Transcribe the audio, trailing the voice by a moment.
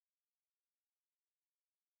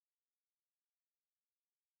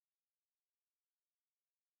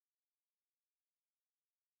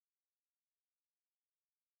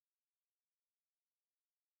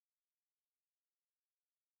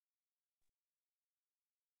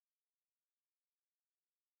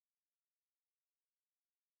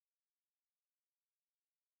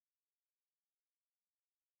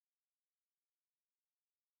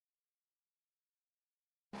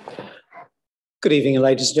Good evening,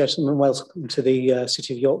 ladies and gentlemen. Welcome to the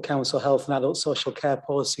City of York Council Health and Adult Social Care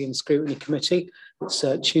Policy and Scrutiny Committee. It's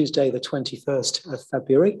Tuesday, the 21st of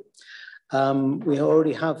February. We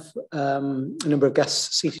already have a number of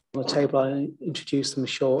guests seated on the table. I'll introduce them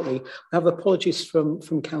shortly. We have apologies from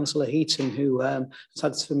Councillor Heaton, who has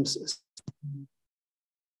had some...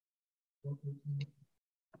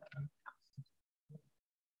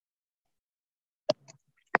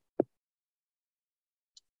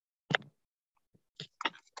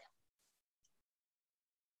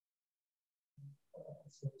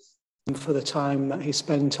 for the time that he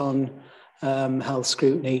spent on health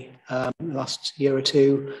scrutiny the last year or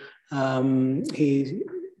two. He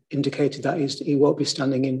indicated that he won't be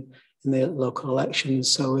standing in the local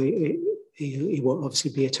elections, so he won't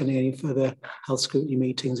obviously be attending any further health scrutiny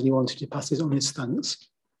meetings, and he wanted to pass on his thanks.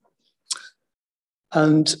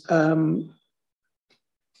 And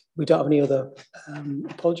we don't have any other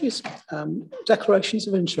apologies. Declarations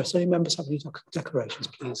of interest. Any members have any declarations,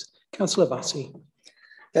 please? Councillor Vassie.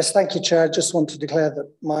 Yes, thank you, Chair. I just want to declare that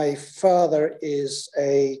my father is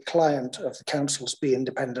a client of the Council's Be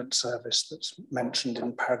Independent service that's mentioned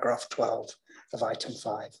in paragraph 12 of item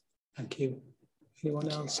 5. Thank you. Anyone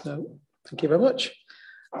else? No. Thank you very much.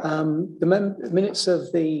 The minutes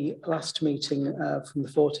of the last meeting from the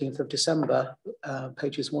 14th of December,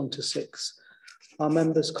 pages 1 to 6. Are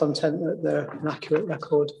members content that they're an accurate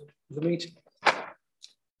record of the meeting?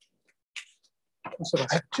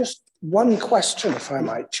 Just one question, if I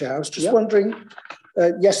might, Chair. I was just wondering,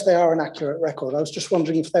 yes, they are an accurate record. I was just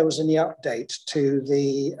wondering if there was any update to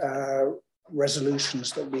the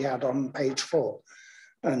resolutions that we had on page 4.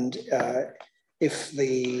 And if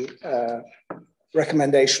the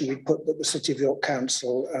recommendation we put that the City of York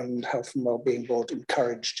Council and Health and Wellbeing Board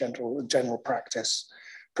encourage general practice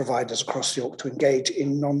providers across York to engage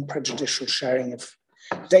in non-prejudicial sharing of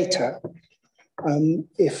data,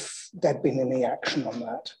 if there'd been any action on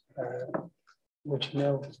that. Would you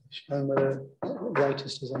know, Sharon, whether the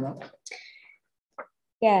latest is on that?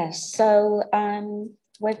 Yes, so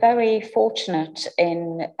we're very fortunate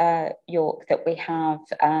in York that we have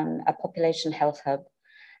a population health hub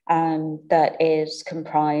that is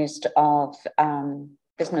comprised of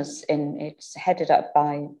business it's headed up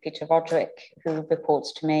by Peter Roderick, who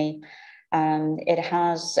reports to me. It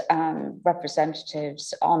has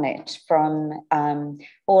representatives on it from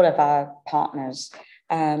all of our partners,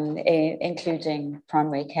 including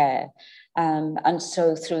primary care. And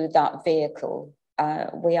so through that vehicle,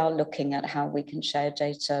 we are looking at how we can share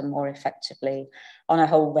data more effectively on a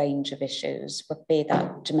whole range of issues, be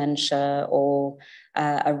that dementia or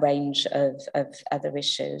a range of other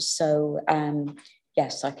issues. So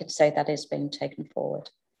yes, I could say that is being taken forward.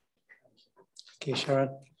 Thank you, Sharon.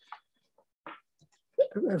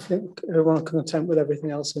 I think everyone content with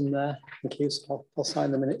everything else in there. Thank you. So I'll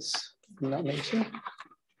sign the minutes from that meeting.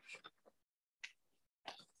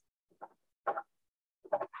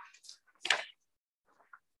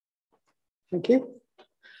 Thank you.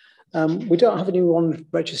 We don't have anyone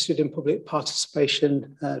registered in public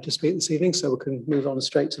participation to speak this evening, so we can move on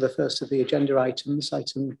straight to the first of the agenda items,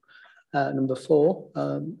 item number 4,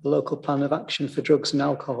 the local plan of action for drugs and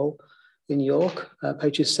alcohol in York,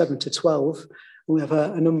 pages 7 to 12. We have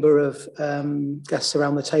a number of guests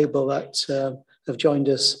around the table that have joined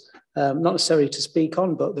us, not necessarily to speak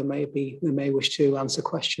on, but they may wish to answer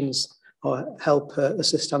questions or help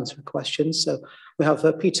assist answer questions. So we have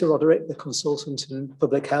Peter Roderick, the consultant in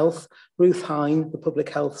public health, Ruth Hine, the public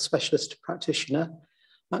health specialist practitioner,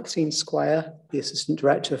 Maxine Squire, the assistant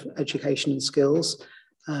director of education and skills,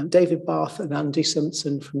 David Barth and Andy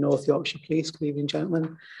Simpson from North Yorkshire Police. Good evening,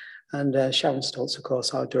 gentlemen. And Sharon Stoltz, of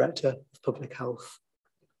course, our Director of Public Health.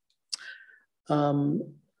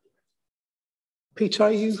 Peter,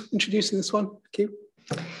 are you introducing this one? Thank you.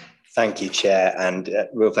 Thank you, Chair, and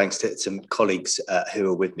real thanks to some colleagues who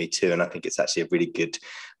are with me too. And I think it's actually a really good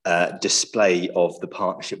display of the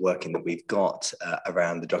partnership working that we've got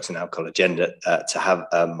around the drugs and alcohol agenda to have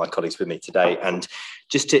my colleagues with me today. And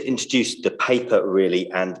just to introduce the paper really,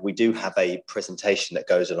 and we do have a presentation that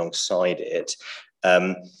goes alongside it.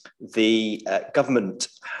 The government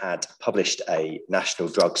had published a national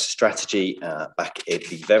drugs strategy back at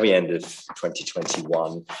the very end of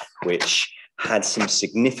 2021, which had some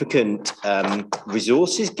significant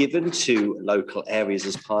resources given to local areas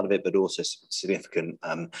as part of it, but also some significant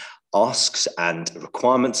asks and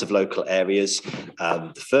requirements of local areas.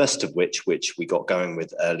 The first of which we got going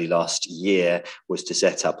with early last year was to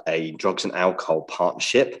set up a drugs and alcohol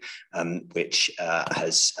partnership, which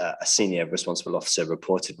has a senior responsible officer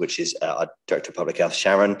reported, which is our Director of Public Health,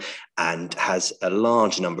 Sharon, and has a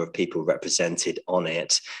large number of people represented on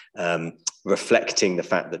it. reflecting the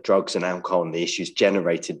fact that drugs and alcohol and the issues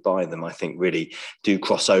generated by them, I think, really do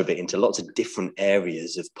cross over into lots of different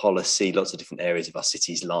areas of policy, lots of different areas of our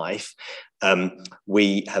city's life.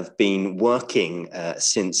 We have been working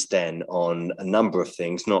since then on a number of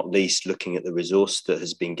things, not least looking at the resource that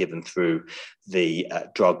has been given through the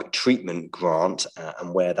drug treatment grant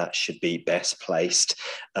and where that should be best placed,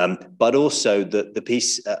 but also the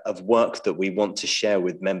piece of work that we want to share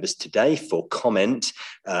with members today for comment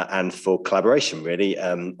and for collaboration, really,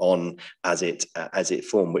 on as it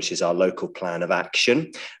formed, which is our local plan of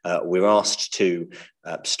action. We're asked to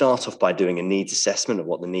start off by doing a needs assessment of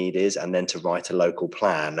what the need is, and then to write a local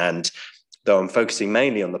plan. And though I'm focusing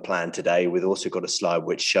mainly on the plan today, we've also got a slide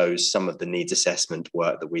which shows some of the needs assessment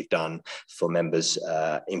work that we've done for members'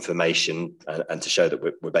 information, and to show that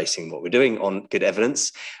we're basing what we're doing on good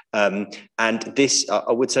evidence. And this,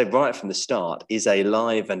 I would say right from the start, is a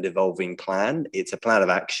live and evolving plan. It's a plan of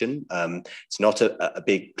action. It's not a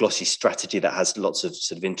big glossy strategy that has lots of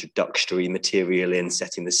sort of introductory material in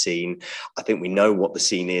setting the scene. I think we know what the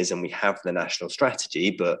scene is and we have the national strategy,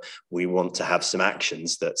 but we want to have some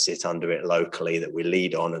actions that sit under it locally that we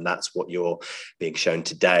lead on, and that's what you're being shown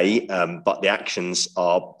today. But the actions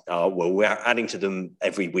are well, we're adding to them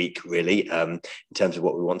every week, really, in terms of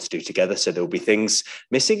what we want to do together. So there will be things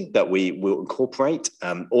missing that we will incorporate.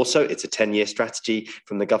 Also, it's a 10-year strategy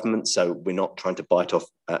from the government, so we're not trying to bite off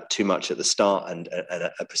too much at the start and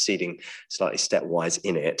are proceeding slightly stepwise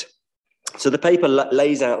in it. So the paper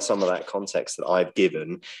lays out some of that context that I've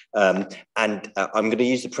given, and I'm going to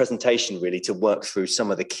use the presentation really to work through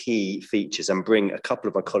some of the key features and bring a couple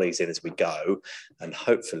of my colleagues in as we go, and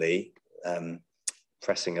hopefully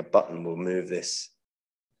pressing a button will move this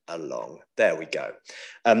along. There we go.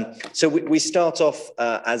 So we start off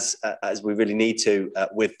as we really need to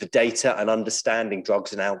with the data and understanding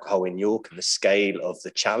drugs and alcohol in York and the scale of the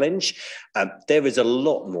challenge. There is a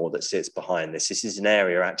lot more that sits behind this. This is an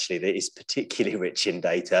area actually that is particularly rich in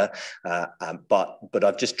data, but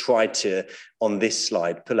I've just tried to, on this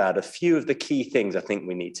slide, pull out a few of the key things I think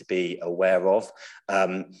we need to be aware of.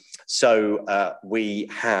 So we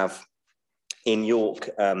have in York,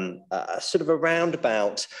 sort of around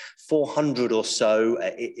about 400 or so,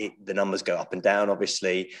 the numbers go up and down,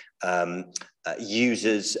 obviously,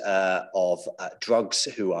 users of drugs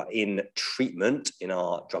who are in treatment in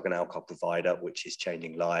our drug and alcohol provider, which is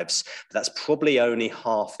changing lives. But that's probably only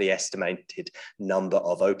half the estimated number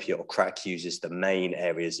of opiate or crack users, the main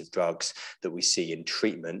areas of drugs that we see in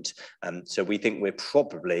treatment. So we think we're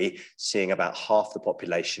probably seeing about half the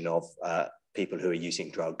population of people who are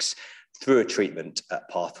using drugs through a treatment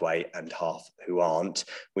pathway and half who aren't.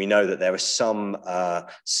 We know that there are some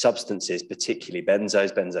substances, particularly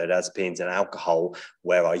benzos, benzodiazepines and alcohol,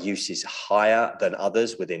 where our use is higher than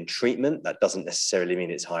others within treatment. That doesn't necessarily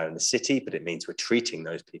mean it's higher in the city, but it means we're treating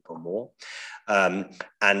those people more.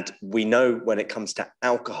 And we know when it comes to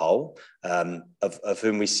alcohol, of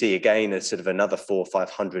whom we see again as sort of another 400 or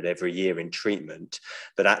 500 every year in treatment,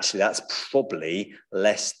 but actually that's probably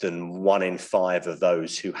less than 1 in 5 of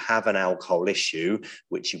those who have an alcohol issue,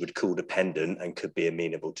 which you would call dependent and could be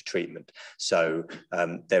amenable to treatment. So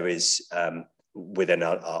there is within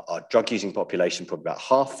our drug using population, probably about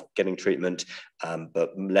half getting treatment,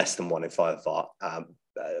 but less than 1 in 5 of our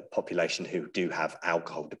population who do have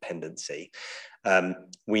alcohol dependency.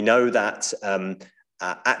 We know that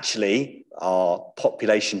actually our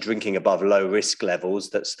population drinking above low risk levels,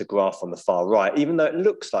 that's the graph on the far right, even though it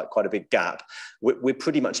looks like quite a big gap, we're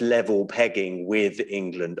pretty much level pegging with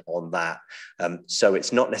England on that. So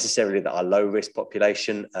it's not necessarily that our low risk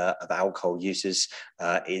population of alcohol users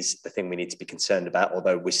is the thing we need to be concerned about,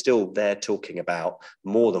 although we're still there talking about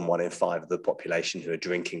more than 1 in 5 of the population who are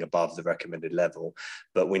drinking above the recommended level.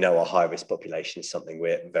 But we know our high risk population is something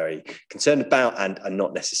we're very concerned about and are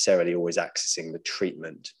not necessarily always accessing the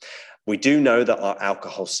treatment. We do know that our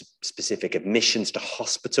alcohol-specific admissions to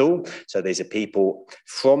hospital, so these are people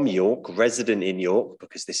from York, resident in York,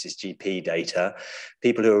 because this is GP data,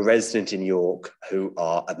 people who are resident in York who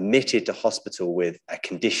are admitted to hospital with a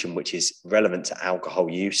condition which is relevant to alcohol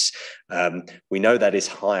use. We know that is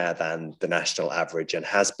higher than the national average and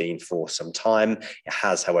has been for some time. It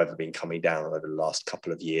has, however, been coming down over the last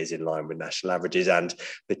couple of years in line with national averages, and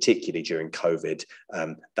particularly during COVID,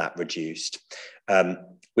 that reduced.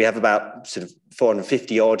 We have about sort of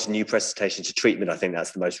 450 odd new presentations to treatment. I think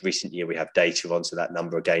that's the most recent year we have data on, so that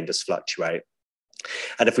number again does fluctuate.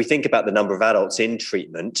 And if we think about the number of adults in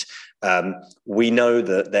treatment, we know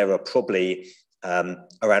that there are probably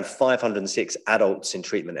around 506 adults in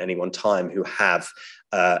treatment at any one time who have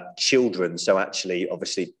children. So actually,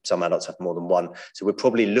 obviously, some adults have more than one. So we're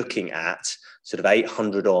probably looking at sort of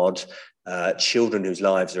 800 odd children whose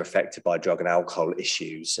lives are affected by drug and alcohol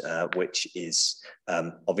issues, which is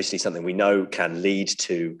obviously something we know can lead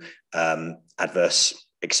to adverse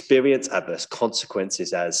experience, adverse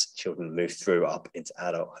consequences as children move through up into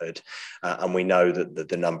adulthood. And we know that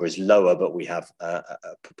the number is lower, but we have a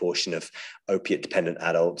proportion of opiate dependent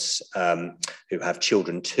adults who have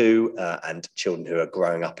children too, and children who are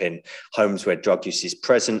growing up in homes where drug use is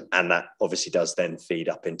present. And that obviously does then feed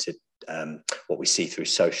up into what we see through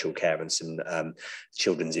social care and some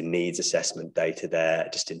children's in needs assessment data there,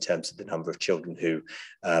 just in terms of the number of children who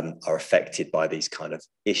are affected by these kind of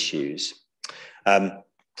issues.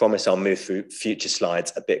 Promise I'll move through future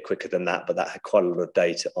slides a bit quicker than that, but that had quite a lot of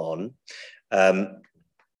data on.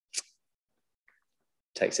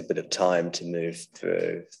 Takes a bit of time to move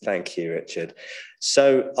through. Thank you, Richard.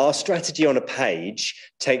 So our strategy on a page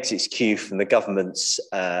takes its cue from the government's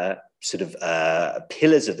pillars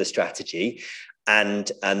of the strategy.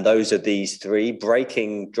 And those are these three: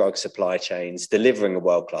 breaking drug supply chains, delivering a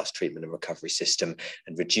world-class treatment and recovery system,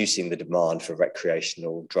 and reducing the demand for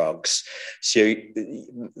recreational drugs. So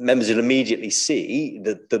members will immediately see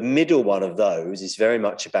that the middle one of those is very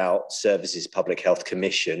much about Services Public Health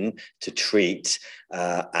Commission to treat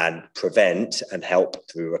and prevent and help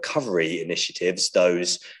through recovery initiatives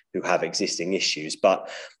those who have existing issues. But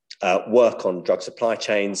work on drug supply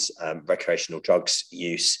chains, recreational drugs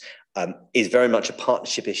use, is very much a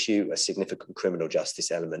partnership issue, a significant criminal justice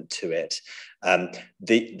element to it.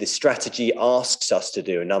 The strategy asks us to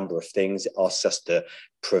do a number of things. It asks us to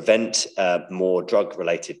prevent more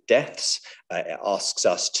drug-related deaths. It asks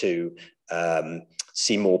us to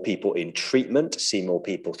see more people in treatment, see more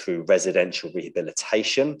people through residential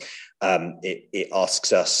rehabilitation. It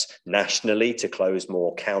asks us nationally to close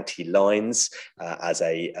more county lines as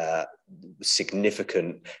a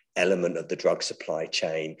significant element of the drug supply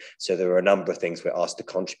chain. So there are a number of things we're asked to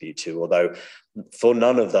contribute to, although for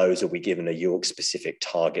none of those are we given a York specific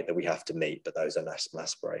target that we have to meet, but those are national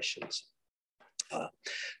aspirations.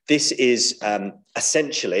 This is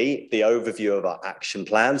essentially the overview of our action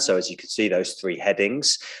plan. So as you can see, those three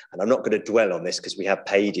headings, and I'm not going to dwell on this because we have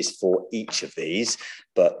pages for each of these,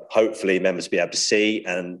 but hopefully members will be able to see,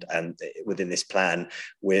 and within this plan,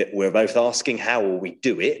 we're both asking how will we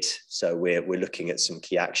do it. So we're looking at some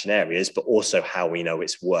key action areas, but also how we know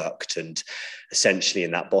it's worked. And essentially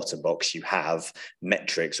in that bottom box, you have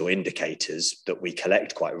metrics or indicators that we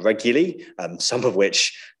collect quite regularly, some of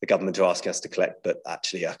which the government are asking us to collect, but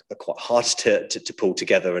actually are quite hard to pull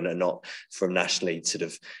together and are not from nationally sort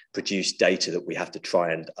of produced data that we have to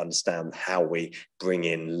try and understand how we bring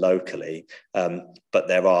in locally. But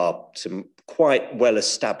there are some quite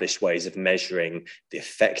well-established ways of measuring the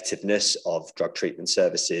effectiveness of drug treatment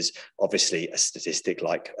services. Obviously, a statistic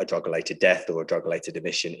like a drug-related death or a drug-related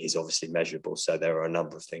admission is obviously measurable. So there are a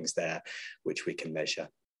number of things there which we can measure.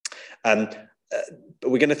 But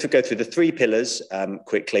we're going to go through the three pillars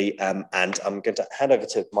quickly, and I'm going to hand over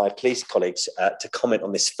to my police colleagues to comment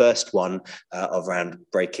on this first one around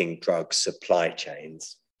breaking drug supply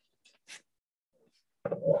chains.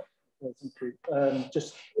 Thank you.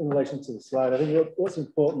 Just in relation to the slide, I think what's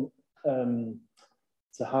important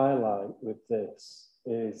to highlight with this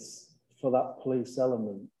is for that police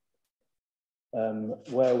element,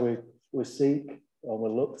 where we seek or we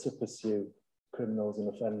look to pursue criminals and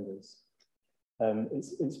offenders.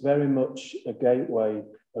 It's very much a gateway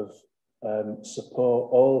of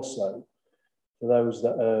support also for those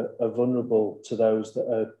that are vulnerable, to those that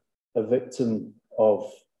are a victim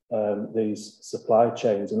of these supply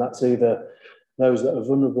chains. And that's either those that are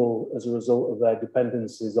vulnerable as a result of their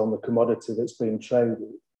dependencies on the commodity that's being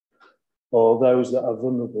traded, or those that are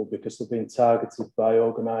vulnerable because they're being targeted by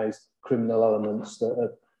organised criminal elements that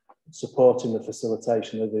are supporting the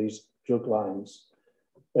facilitation of these drug lines.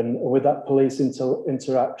 And with that police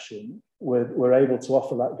interaction, we're able to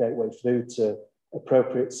offer that gateway through to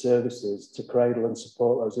appropriate services to cradle and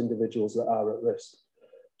support those individuals that are at risk.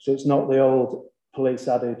 So it's not the old police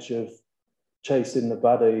adage of chasing the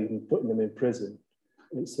baddie and putting them in prison.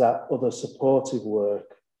 It's that other supportive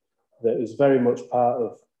work that is very much part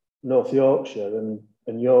of North Yorkshire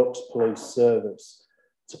and York's police service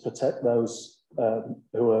to protect those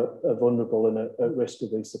who are vulnerable and at risk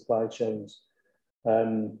of these supply chains.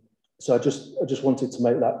 So I just wanted to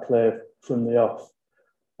make that clear from the off.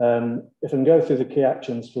 If I can go through the key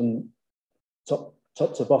actions from top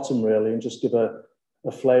to bottom really, and just give a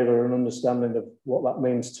flavour and understanding of what that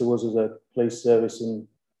means to us as a police service and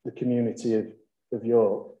the community of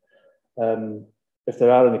York. If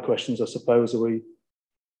there are any questions, I suppose, are we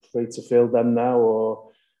free to field them now or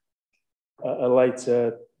a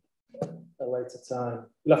later time?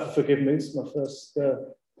 You'll have to forgive me, it's my first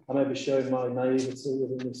I may be showing my naivety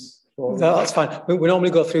within this forum. No, that's fine. We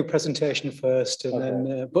normally go through presentation first, and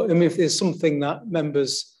then. But I mean, if there's something that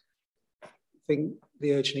members think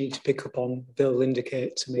the urge need to pick up on, they'll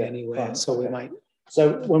indicate to me anyway. Fine. So we might.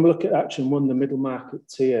 So when we look at action one, the middle market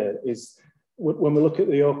tier is when we look at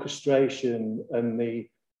the orchestration and the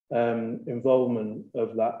involvement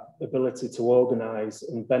of that ability to organise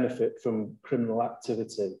and benefit from criminal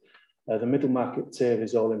activity. The middle market tier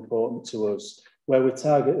is all important to us. Where we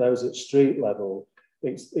target those at street level,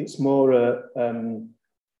 it's more a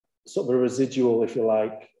sort of a residual, if you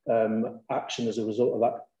like, action as a result of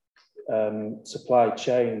that supply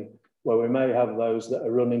chain, where we may have those that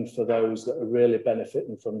are running for those that are really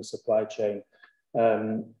benefiting from the supply chain.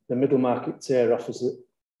 The middle market tier offers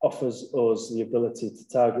us the ability to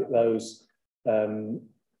target those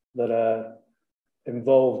that are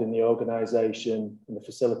involved in the organisation and the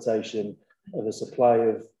facilitation of the supply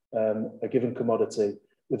of a given commodity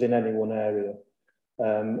within any one area.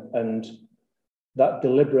 And that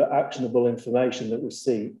deliberate actionable information that we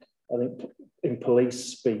seek, I think in police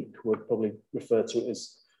speak would probably refer to it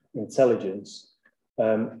as intelligence,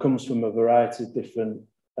 comes from a variety of different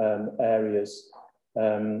areas.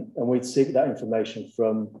 And we'd seek that information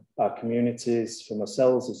from our communities, from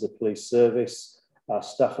ourselves as a police service, our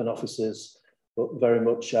staff and officers, but very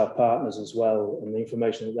much our partners as well, and the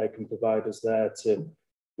information that they can provide us there to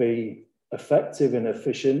be effective and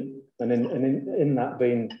efficient, and in that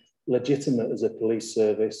being legitimate as a police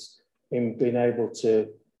service, in being able to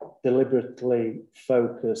deliberately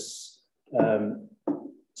focus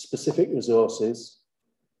specific resources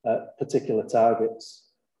at particular targets.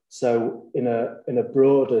 So in a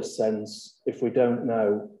broader sense, if we don't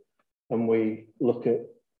know and we look at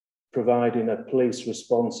providing a police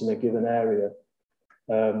response in a given area,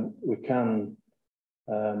 we can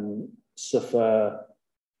suffer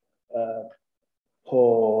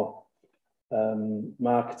poor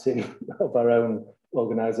marketing of our own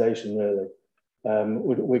organisation, really.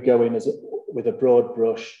 We go in with a broad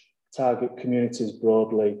brush, target communities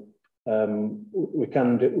broadly. We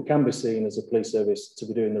can be seen as a police service to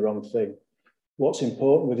be doing the wrong thing. What's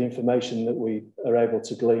important with the information that we are able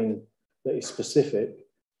to glean that is specific,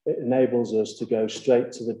 it enables us to go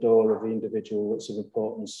straight to the door of the individual that's of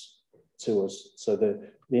importance to us. So the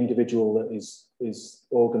individual that is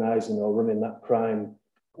organising or running that crime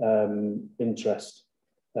interest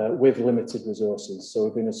with limited resources. So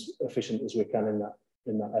we've been as efficient as we can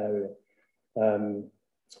in that area.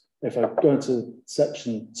 If I go into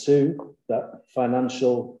section 2, that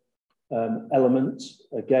financial element,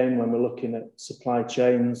 again, when we're looking at supply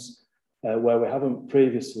chains, where we haven't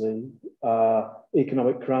previously, our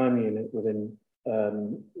economic crime unit within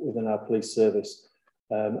our police service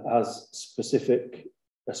has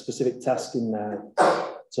a specific task in there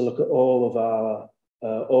to look at all of our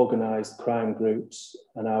organised crime groups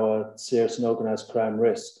and our serious and organised crime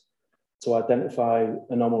risk, to identify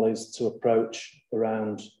anomalies to approach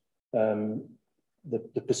around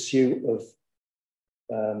the pursuit of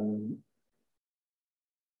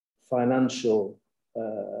financial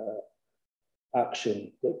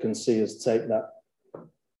action that can see us take that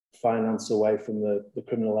finance away from the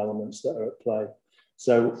criminal elements that are at play.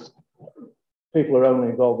 So people are only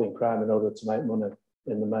involved in crime in order to make money,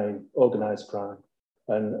 in the main, organised crime.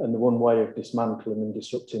 And the one way of dismantling and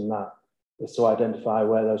disrupting that is to identify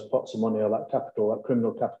where those pots of money or that capital, that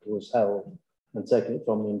criminal capital, is held, and taking it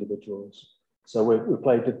from the individuals. So we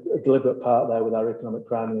played a deliberate part there with our economic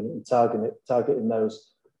crime unit and targeting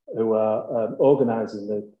those who are organising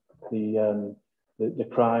the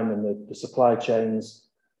crime and the supply chains,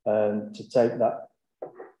 to take that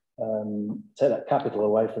capital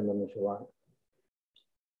away from them, if you like.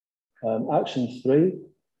 Action 3,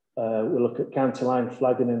 we look at county line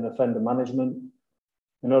flagging and offender management.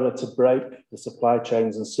 In order to break the supply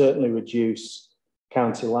chains and certainly reduce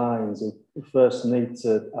county lines, we first need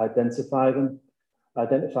to identify them,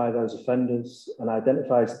 identify those offenders, and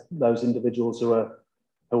identify those individuals who are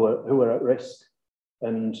at risk.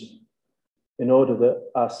 And in order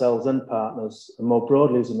that ourselves and partners, and more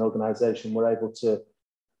broadly as an organisation, we're able to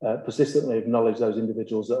persistently acknowledge those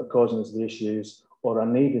individuals that are causing us the issues or are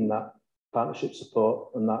needing that partnership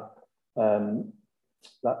support and that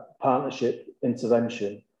partnership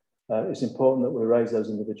intervention, it's important that we raise those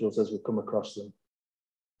individuals as we come across them.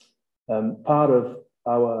 Part of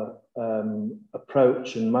our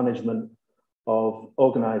approach and management of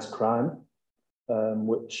organised crime,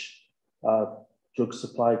 which our drug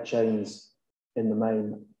supply chains in the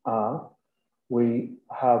main are,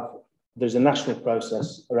 there's a national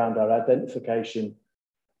process around our identification,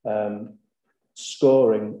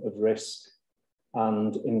 scoring of risk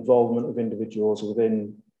and involvement of individuals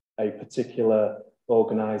within a particular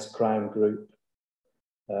organised crime group.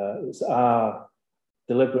 It's our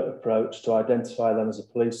deliberate approach to identify them as a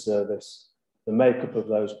police service, the makeup of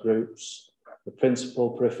those groups, the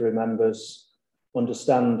principal periphery members,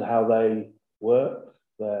 understand how they work,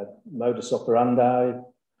 their modus operandi,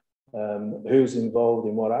 who's involved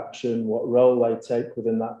in what action, what role they take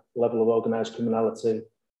within that level of organised criminality,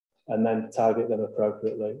 and then target them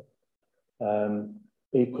appropriately.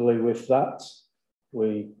 Equally with that,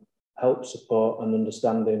 we help support an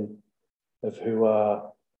understanding of who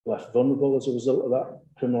are left vulnerable as a result of that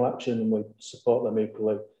criminal action, and we support them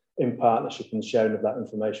equally in partnership and sharing of that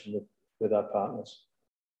information with our partners.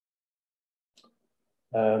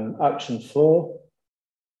 Action 4,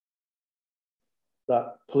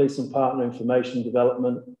 that police and partner information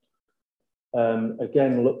development,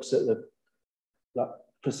 again looks at that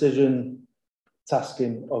precision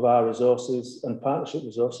tasking of our resources and partnership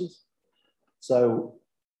resources. So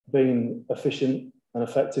being efficient and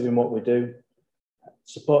effective in what we do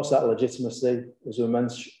supports that legitimacy, as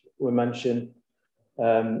we mentioned,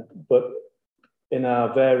 but in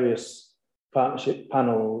our various partnership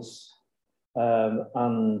panels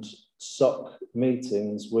and SOC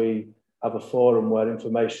meetings, we have a forum where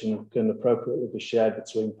information can appropriately be shared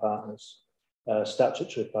between partners,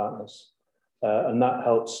 statutory partners, and that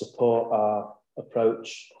helps support our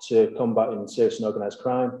approach to combating serious and organised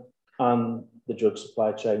crime and the drug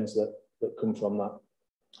supply chains that come from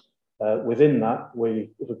that. Within that,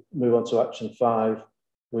 we move on to action 5.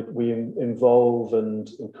 We involve and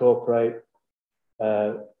incorporate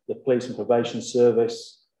the police and probation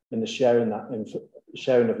service in the sharing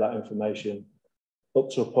of that information, up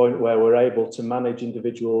to a point where we're able to manage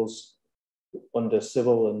individuals under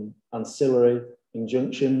civil and ancillary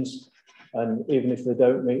injunctions, and even if they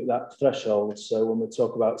don't meet that threshold. So when we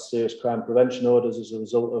talk about serious crime prevention orders as a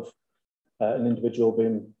result of an individual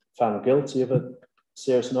being found guilty of a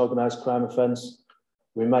serious and organised crime offence,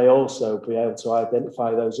 we may also be able to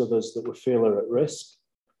identify those others that we feel are at risk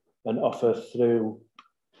and offer, through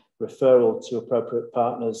referral to appropriate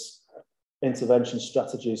partners, intervention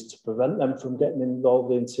strategies to prevent them from getting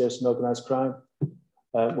involved in serious and organised crime.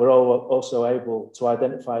 We're also able to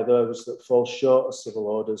identify those that fall short of civil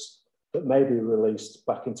orders that may be released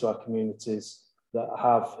back into our communities that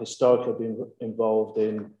have historically been involved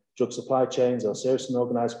in drug supply chains or serious and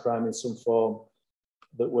organised crime in some form,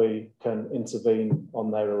 that we can intervene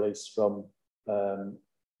on their release from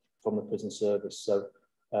the prison service. So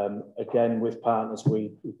again, with partners,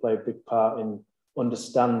 we play a big part in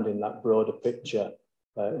understanding that broader picture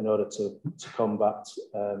in order to combat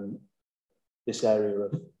this area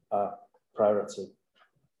of our priority.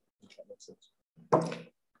 If that makes sense.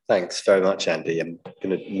 Thanks very much, Andy. I'm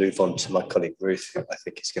going to move on to my colleague Ruth, who I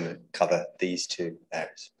think is going to cover these two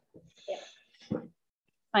areas. Yeah.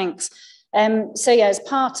 Thanks. So yeah, as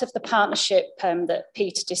part of the partnership that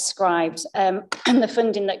Peter described, and the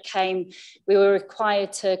funding that came, we were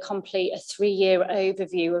required to complete a 3-year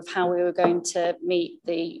overview of how we were going to meet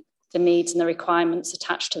the needs and the requirements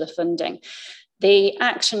attached to the funding. The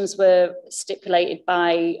actions were stipulated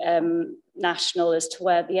by National as to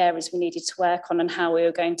where the areas we needed to work on and how we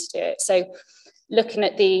were going to do it. So looking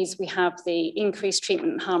at these, we have the increased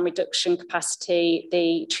treatment and harm reduction capacity,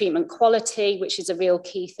 the treatment quality, which is a real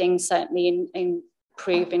key thing, certainly in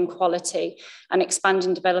improving quality, and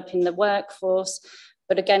expanding, developing the workforce.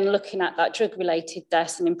 But again, looking at that drug-related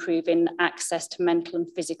deaths and improving access to mental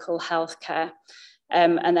and physical health care.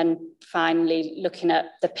 And then finally, looking at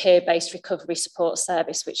the peer-based recovery support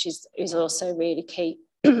service, which is also really key.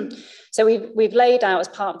 So we've laid out as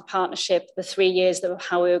part of the partnership the 3 years that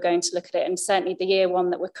how we were going to look at it, and certainly the year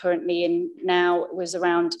 1 that we're currently in now was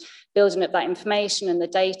around building up that information and the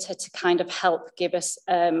data to kind of help give us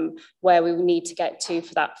where we need to get to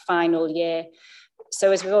for that final year.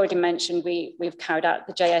 So as we've already mentioned, we've carried out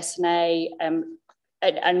the JSNA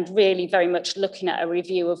and really very much looking at a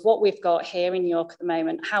review of what we've got here in York at the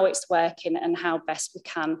moment, how it's working and how best we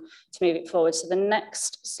can to move it forward. So the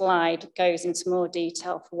next slide goes into more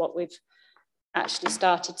detail for what we've actually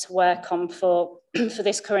started to work on for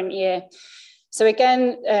this current year. So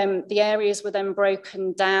again, the areas were then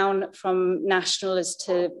broken down from National as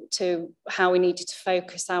to how we needed to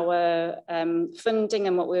focus our funding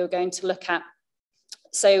and what we were going to look at.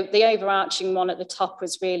 So the overarching one at the top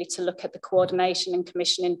was really to look at the coordination and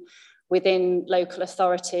commissioning within local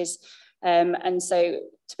authorities. And so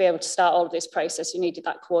to be able to start all of this process, you needed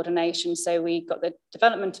that coordination. So we got the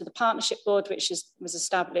development of the partnership board, which was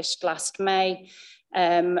established last May,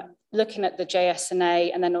 looking at the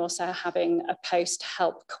JSNA, and then also having a post to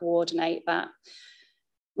help coordinate that.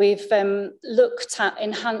 We've looked at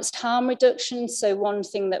enhanced harm reduction. So one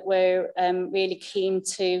thing that we're really keen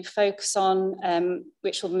to focus on,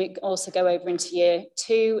 which will also go over into year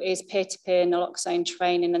 2, is peer-to-peer naloxone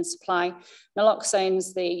training and supply. Naloxone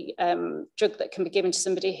is the drug that can be given to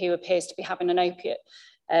somebody who appears to be having an opiate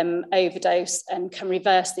overdose and can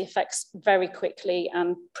reverse the effects very quickly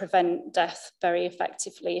and prevent death very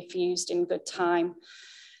effectively if used in good time.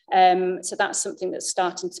 So that's something that's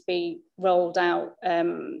starting to be rolled out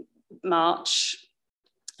March,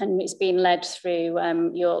 and it's been led through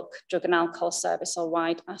York Drug and Alcohol Service, or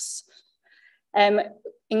WIDAS.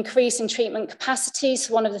 Increase in treatment capacity.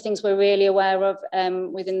 So one of the things we're really aware of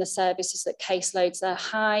within the service is that caseloads are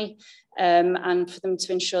high, and for them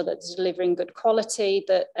to ensure that they're delivering good quality,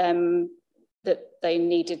 that they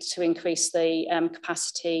needed to increase the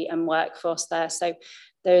capacity and workforce there. So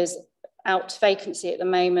there's out vacancy at the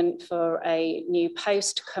moment for a new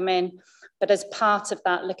post to come in. But as part of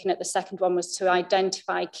that, looking at the second one was to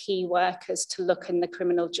identify key workers to look in the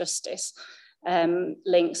criminal justice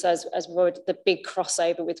links, as we've already, the big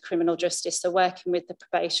crossover with criminal justice. So working with the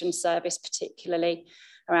probation service, particularly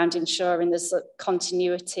around ensuring there's a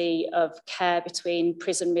continuity of care between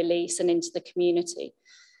prison release and into the community.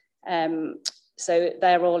 So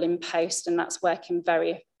they're all in post, and that's working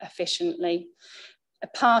very efficiently. A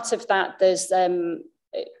part of that, there's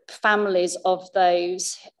families of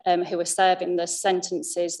those who are serving the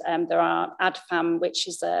sentences. There are ADFAM, which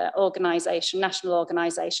is an organisation, national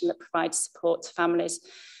organisation that provides support to families.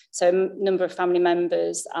 So a number of family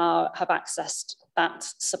members have accessed that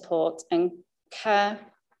support and care.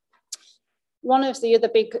 One of the other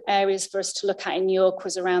big areas for us to look at in York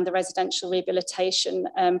was around the residential rehabilitation,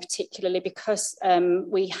 particularly because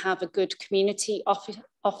we have a good community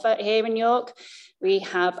offer here in York. We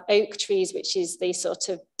have Oak Trees, which is the sort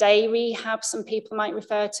of day rehab, some people might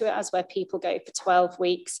refer to it as, where people go for 12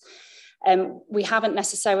 weeks. We haven't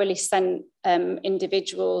necessarily sent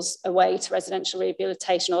individuals away to residential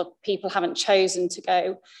rehabilitation, or people haven't chosen to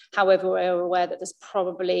go. However, we're aware that there's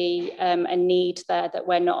probably a need there that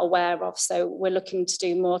we're not aware of. So we're looking to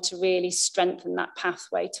do more to really strengthen that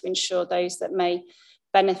pathway to ensure those that may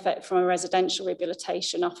benefit from a residential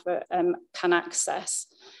rehabilitation offer can access.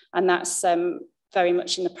 And that's very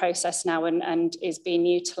much in the process now and is being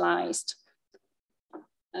utilised.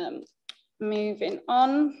 Moving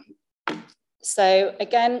on. So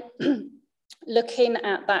again, looking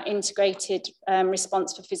at that integrated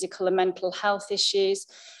response for physical and mental health issues.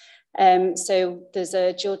 So there's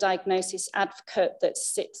a dual diagnosis advocate that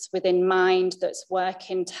sits within Mind that's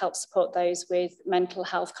working to help support those with mental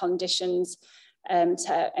health conditions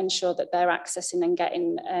to ensure that they're accessing and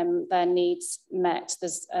getting their needs met.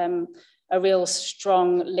 There's a real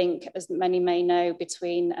strong link, as many may know,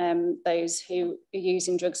 between those who are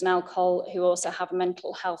using drugs and alcohol who also have a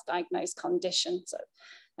mental health diagnosed condition. So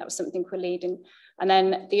that was something we're leading. And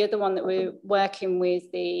then the other one that we're working with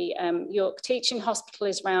the York Teaching Hospital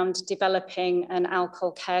is around developing an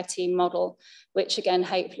alcohol care team model, which again,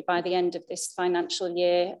 hopefully by the end of this financial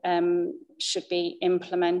year should be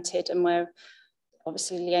implemented. And we're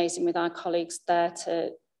obviously liaising with our colleagues there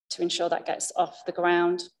to ensure that gets off the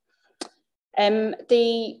ground.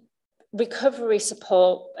 The recovery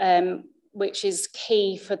support, which is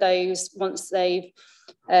key for those once they've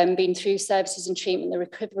been through services and treatment, the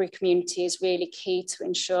recovery community is really key to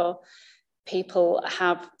ensure people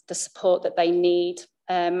have the support that they need.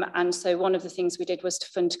 And so one of the things we did was to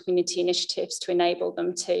fund community initiatives to enable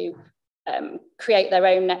them to create their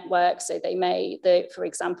own network. So they may, for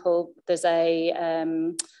example, there's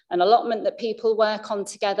an allotment that people work on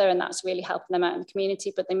together, and that's really helping them out in the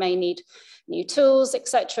community, but they may need new tools,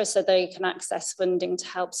 etc., so they can access funding to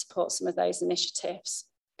help support some of those initiatives.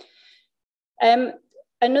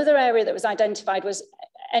 Another area that was identified was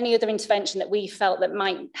any other intervention that we felt that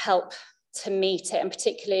might help to meet it, and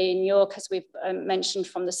particularly in York, as we've mentioned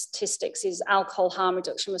from the statistics, is alcohol harm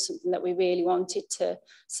reduction was something that we really wanted to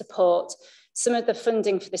support. Some of the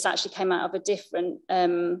funding for this actually came out of a different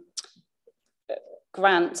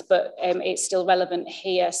grant, but it's still relevant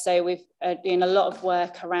here. So we've doing a lot of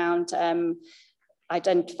work around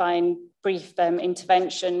identifying brief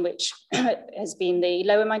intervention, which has been the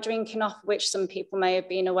Lower My Drinking offer, which some people may have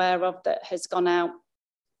been aware of, that has gone out.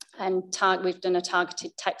 And we've done a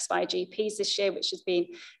targeted text via GPs this year, which has been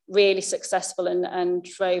really successful and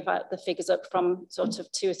drove out the figures up from sort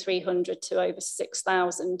of 200 or 300 to over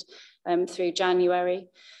 6,000 through January.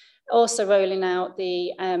 Also rolling out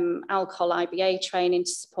the alcohol IBA training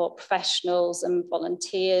to support professionals and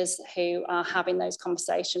volunteers who are having those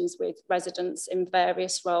conversations with residents in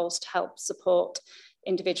various roles to help support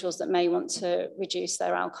individuals that may want to reduce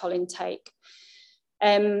their alcohol intake.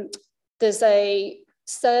 There's a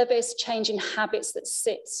service change in habits that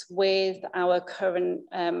sits with our current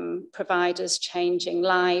providers changing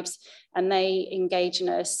lives, and they engage in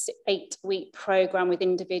a 8-week program with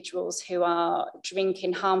individuals who are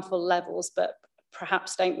drinking harmful levels but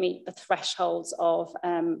perhaps don't meet the thresholds of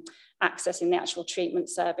accessing the actual treatment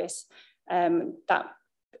service. That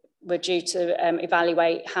we're due to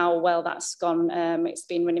evaluate how well that's gone. It's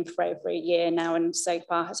been running for over a year now, and so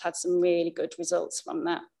far has had some really good results from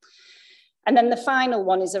that. And then the final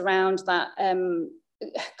one is around that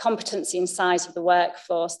competency and size of the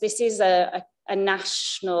workforce. This is a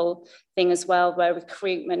national thing as well, where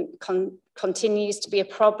recruitment continues to be a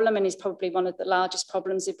problem and is probably one of the largest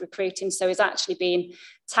problems of recruiting. So it's actually being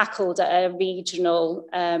tackled at a regional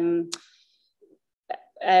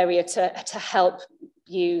area to help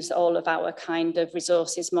use all of our kind of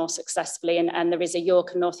resources more successfully. And there is a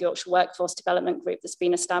York and North Yorkshire Workforce Development Group that's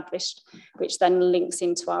been established, which then links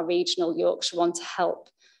into our regional Yorkshire one to help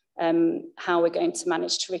how we're going to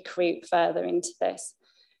manage to recruit further into this.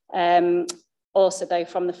 Also, though,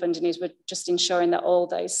 from the funding is we're just ensuring that all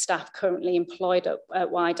those staff currently employed at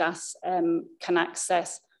WIDAS can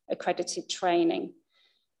access accredited training.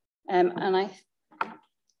 And I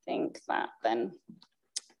think that then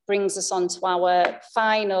brings us on to our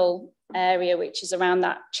final area, which is around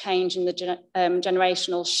that change in the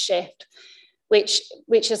generational shift, which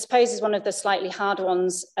I suppose is one of the slightly harder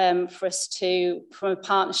ones for us to, from a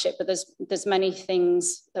partnership, but there's many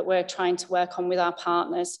things that we're trying to work on with our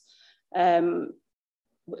partners.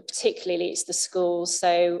 Particularly it's the schools.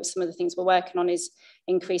 So some of the things we're working on is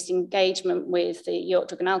increased engagement with the York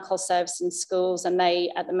Drug and Alcohol Service in schools, and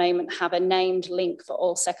they at the moment have a named link for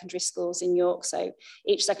all secondary schools in York. So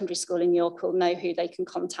each secondary school in York will know who they can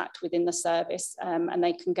contact within the service, and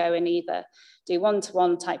they can go and either do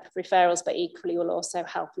one-to-one type of referrals, but equally will also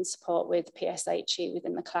help and support with PSHE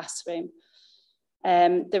within the classroom.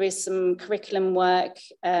 There is some curriculum work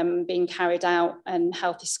being carried out, and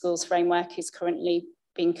Healthy Schools Framework is currently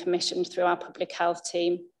being commissioned through our public health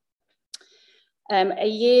team. A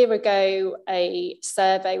year ago, a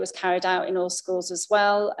survey was carried out in all schools as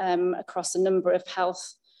well, across a number of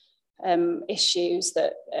health issues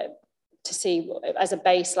that to see as a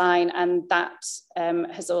baseline, and that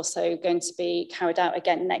has also going to be carried out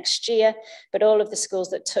again next year. But all of the schools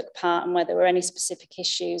that took part and where there were any specific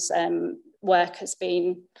issues, work has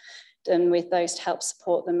been done with those to help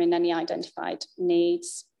support them in any identified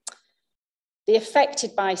needs. The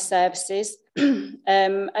affected by services,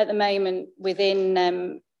 at the moment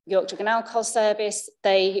within York Drug and Alcohol Service,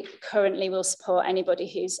 they currently will support anybody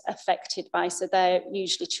who's affected by, so they're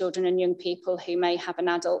usually children and young people who may have an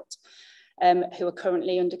adult who are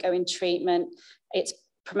currently undergoing treatment. It's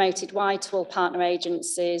promoted wide to all partner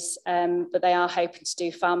agencies, but they are hoping to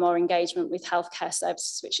do far more engagement with healthcare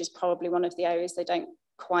services, which is probably one of the areas they don't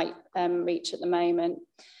quite reach at the moment.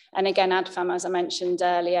 And again, ADFAM, as I mentioned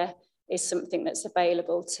earlier, is something that's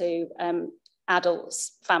available to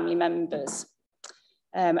adults, family members.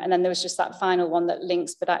 And then there was just that final one that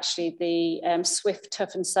links, but actually the Swift,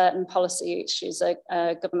 Tough and Certain policy, which is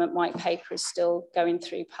a government white paper, is still going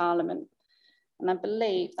through Parliament. And I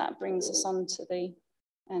believe that brings us on to the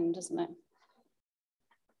end, doesn't it?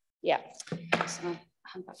 Yeah. So I'll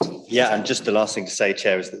hand back to you. Yeah, and just the last thing to say,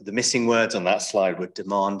 Chair, is that the missing words on that slide were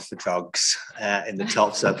demand for drugs in the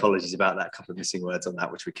top, so apologies about that, couple of missing words on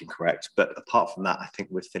that, which we can correct. But apart from that, I think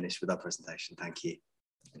we're finished with our presentation. Thank you.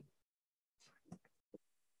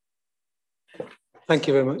 Thank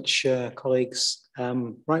you very much, colleagues.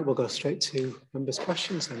 Right, we'll go straight to members'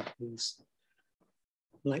 questions then, please.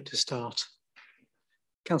 I'd like to start.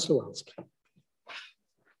 Councillor Wells, please.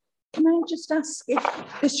 Can I just ask if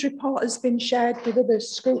this report has been shared with other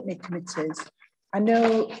scrutiny committees? I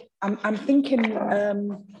know, I'm thinking there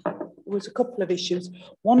was a couple of issues.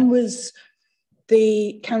 One was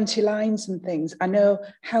the county lines and things. I know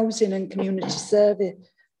housing and community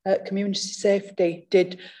safety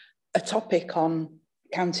did a topic on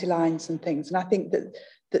county lines and things, and I think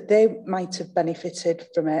that they might have benefited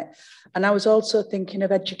from it. And I was also thinking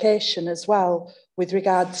of education as well, with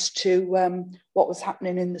regards to what was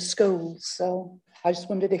happening in the schools. So I just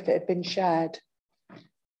wondered if it had been shared.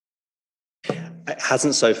 It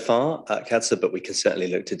hasn't so far, Councillor, but we can certainly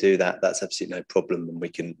look to do that. That's absolutely no problem, and we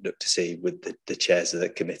can look to see with the chairs of the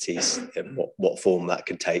committees what form that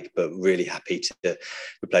can take. But really happy to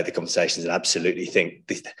replay the conversations, and absolutely think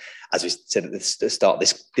this, as we said at the start,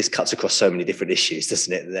 this cuts across so many different issues,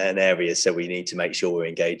 doesn't it, and areas. So we need to make sure we're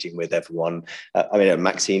engaging with everyone. I mean,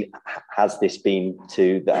 Maxine, has this been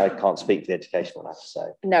to? I can't speak to the education one, I have to say.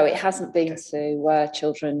 No, it hasn't been to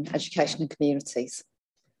children, education, and communities.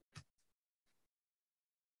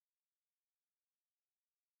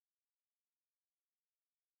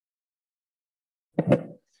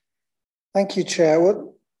 Thank you, Chair.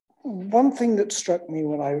 Well, one thing that struck me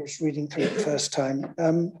when I was reading through it the first time,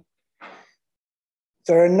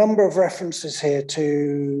 there are a number of references here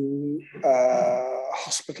to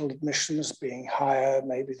hospital admissions being higher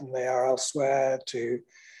maybe than they are elsewhere, to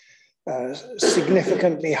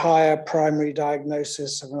significantly higher primary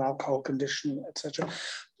diagnosis of an alcohol condition, etc.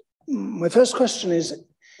 My first question is,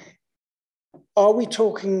 are we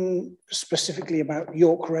talking specifically about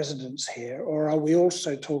York residents here, or are we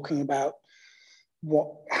also talking about what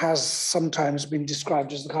has sometimes been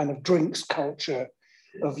described as the kind of drinks culture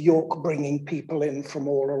of York bringing people in from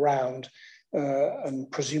all around, and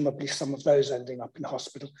presumably some of those ending up in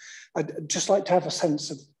hospital? I'd just like to have a sense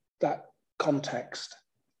of that context.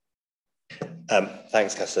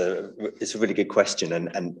 Thanks, Casa. It's a really good question,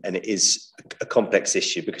 and it is a complex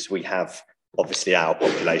issue because we have obviously our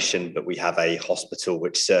population, but we have a hospital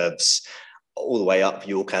which serves all the way up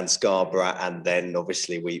York and Scarborough, and then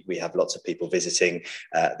obviously we have lots of people visiting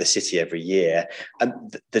the city every year.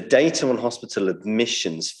 And the data on hospital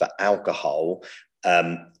admissions for alcohol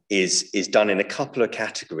is done in a couple of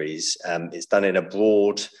categories. It's done in a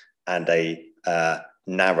broad and a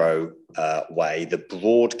narrow way. The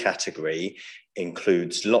broad category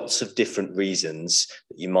includes lots of different reasons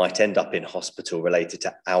that you might end up in hospital related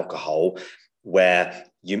to alcohol, where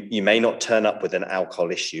you may not turn up with an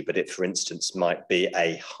alcohol issue, but it, for instance, might be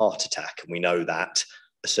a heart attack. And we know that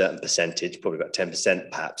a certain percentage, probably about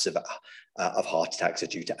 10% perhaps, of heart attacks are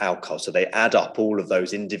due to alcohol. So they add up all of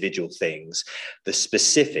those individual things. The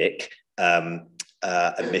specific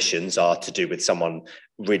admissions are to do with someone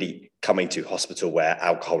really coming to hospital where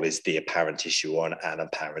alcohol is the apparent issue or an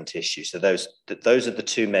apparent issue. So those are the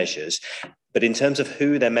two measures. But in terms of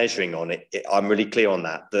who they're measuring on it, I'm really clear on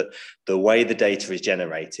that the way the data is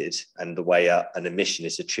generated and the way an admission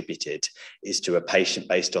is attributed is to a patient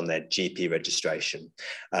based on their GP registration.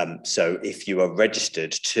 So if you are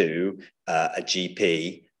registered to a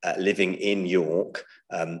GP living in York,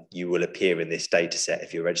 you will appear in this data set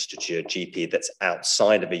if you're registered to your GP that's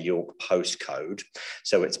outside of a York postcode.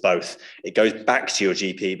 So it's both, it goes back to your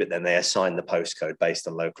GP, but then they assign the postcode based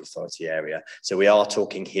on local authority area. So we are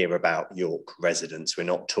talking here about York residents. We're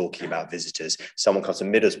not talking about visitors. Someone comes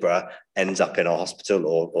from Middlesbrough, ends up in a hospital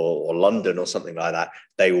or London or something like that.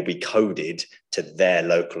 They will be coded to their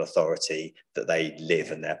local authority that they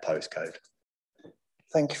live in their postcode.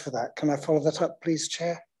 Thank you for that. Can I follow that up, please,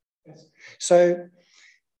 Chair? Yes.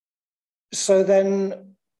 So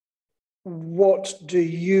then what do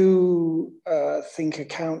you think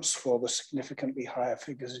accounts for the significantly higher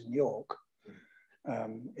figures in York,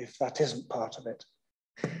 if that isn't part of it?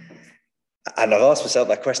 And I've asked myself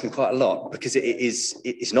that question quite a lot because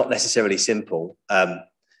it's not necessarily simple.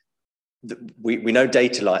 We know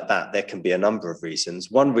data like that, there can be a number of reasons.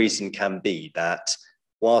 One reason can be that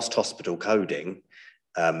whilst hospital coding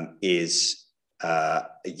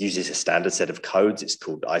it uses a standard set of codes. It's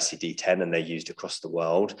called ICD-10 and they're used across the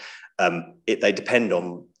world. They depend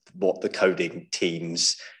on what the coding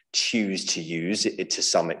teams choose to use it to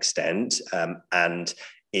some extent. And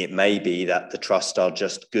it may be that the trusts are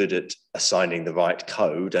just good at assigning the right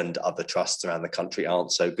code and other trusts around the country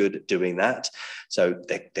aren't so good at doing that. So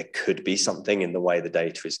there could be something in the way the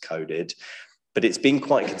data is coded, but it's been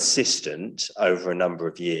quite consistent over a number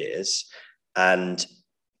of years. And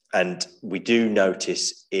we do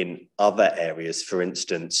notice in other areas, for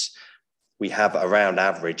instance, we have around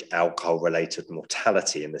average alcohol-related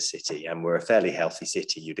mortality in the city, and we're a fairly healthy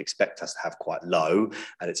city. You'd expect us to have quite low,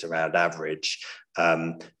 and it's around average.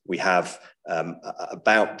 We have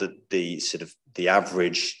about the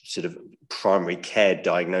average sort of primary care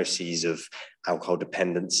diagnoses of alcohol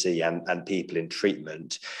dependency and people in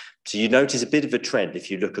treatment. So you notice a bit of a trend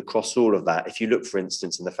if you look across all of that. If you look, for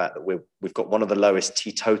instance, in the fact that we've got one of the lowest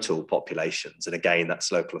teetotal populations, and again,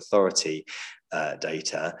 that's local authority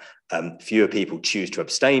data. Fewer people choose to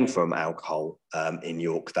abstain from alcohol in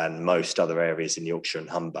York than most other areas in Yorkshire and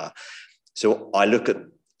Humber. So I look at,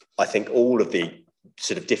 I think, all of the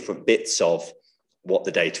sort of different bits of what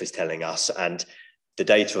the data is telling us, and the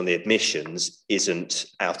data on the admissions isn't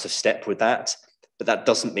out of step with that. But that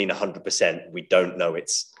doesn't mean 100% we don't know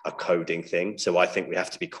it's a coding thing. So I think we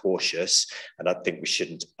have to be cautious, and I think we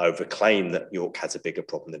shouldn't overclaim that York has a bigger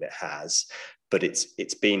problem than it has. But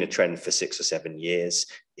it's been a trend for 6 or 7 years.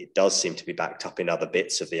 It does seem to be backed up in other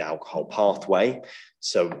bits of the alcohol pathway.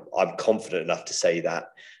 So I'm confident enough to say that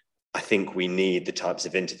I think we need the types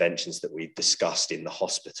of interventions that we've discussed in the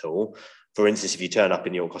hospital. For instance, if you turn up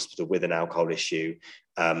in York Hospital with an alcohol issue,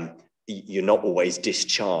 you're not always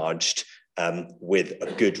discharged with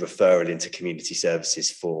a good referral into community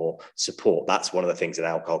services for support. That's one of the things an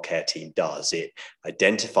alcohol care team does. It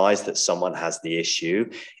identifies that someone has the issue.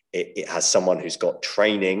 It has someone who's got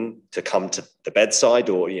training to come to the bedside,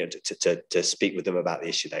 or to speak with them about the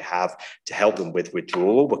issue they have, to help them with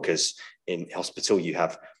withdrawal, because in hospital you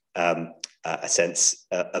have a sense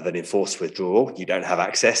of an enforced withdrawal. You don't have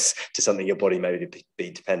access to something your body may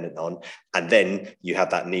be dependent on, and then you have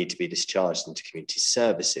that need to be discharged into community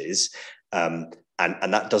services. And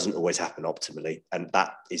that doesn't always happen optimally, and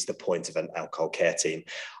that is the point of an alcohol care team.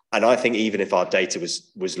 And I think even if our data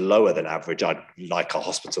was lower than average, I'd like our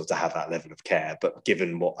hospital to have that level of care. But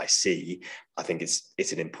given what I see, I think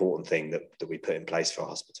it's an important thing that we put in place for our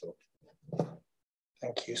hospital.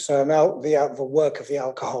 Thank you. So now the work of the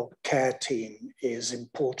alcohol care team is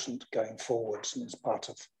important going forwards, and it's part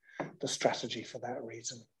of the strategy for that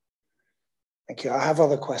reason. Thank you. I have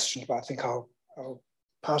other questions, but I think I'll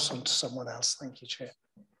pass on to someone else. Thank you, Chair.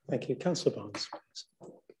 Thank you. Councillor Barnes.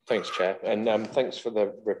 Thanks, Chair, and thanks for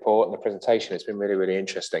the report and the presentation. It's been really, really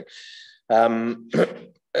interesting. I've got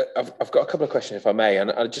a couple of questions, if I may,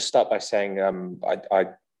 and I'll just start by saying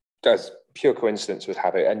as pure coincidence would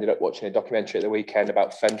have it, ended up watching a documentary at the weekend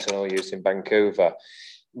about fentanyl use in Vancouver.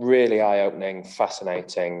 Really eye-opening,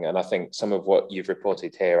 fascinating, and I think some of what you've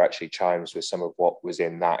reported here actually chimes with some of what was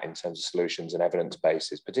in that in terms of solutions and evidence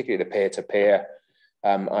bases, particularly the peer-to-peer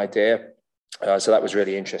idea. So that was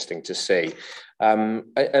really interesting to see. And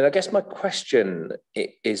I guess my question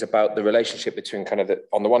is about the relationship between kind of,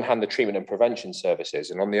 on the one hand, the treatment and prevention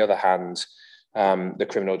services, and on the other hand, the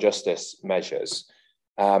criminal justice measures.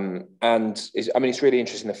 It's really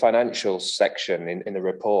interesting, the financial section in the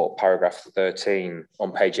report, paragraph 13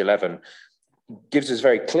 on page 11, gives us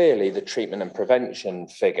very clearly the treatment and prevention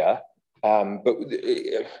figure, but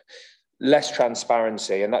less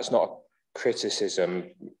transparency, and that's not a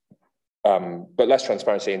criticism, but less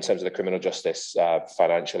transparency in terms of the criminal justice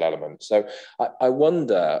financial element. So I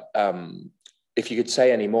wonder if you could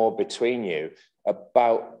say any more between you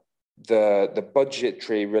about the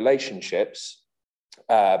budgetary relationships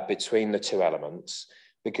between the two elements,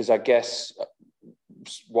 because I guess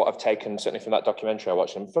what I've taken certainly from that documentary I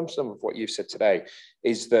watched and from some of what you've said today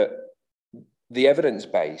is that the evidence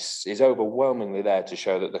base is overwhelmingly there to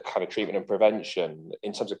show that the kind of treatment and prevention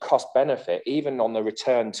in terms of cost benefit, even on the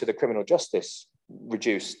return to the criminal justice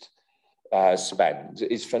reduced spend,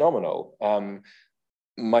 is phenomenal.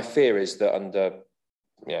 My fear is that under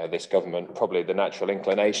this government, probably the natural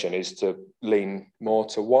inclination is to lean more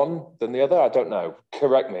to one than the other. I don't know.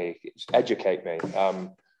 Correct me, educate me.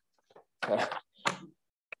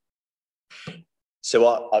 So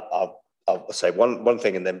I'll say one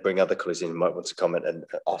thing and then bring other colleagues in who might want to comment, and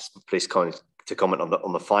ask the police to comment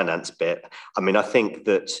on the finance bit. I mean, I think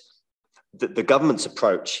that the government's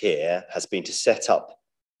approach here has been to set up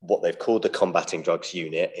what they've called the Combating Drugs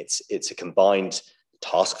Unit. It's a combined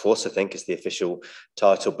task force, I think is the official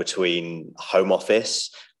title, between Home Office,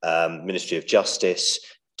 Ministry of Justice,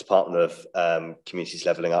 Department of Communities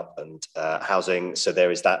Levelling Up and Housing. So there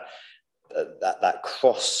is that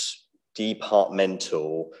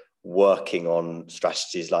cross-departmental working on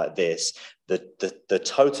strategies like this. The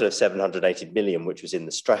total of 780 million, which was in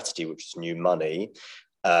the strategy, which was new money,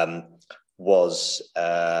 was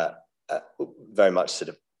very much sort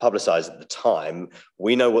of publicised at the time.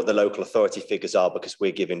 We know what the local authority figures are because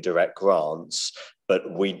we're giving direct grants,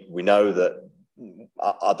 but we know that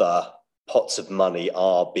other pots of money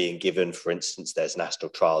are being given. For instance, there's national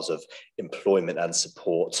trials of employment and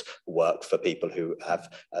support work for people who have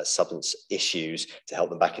substance issues to help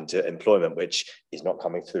them back into employment, which is not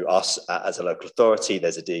coming through us as a local authority.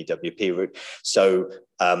 There's a DWP route. So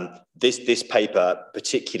this paper,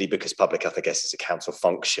 particularly because public health, I guess, is a council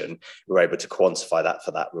function, we're able to quantify that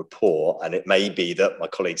for that report. And it may be that my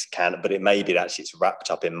colleagues can, but it may be that actually it's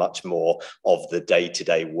wrapped up in much more of the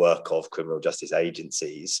day-to-day work of criminal justice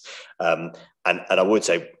agencies. And I would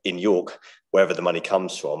say in York, wherever the money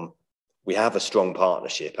comes from, we have a strong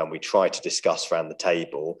partnership and we try to discuss around the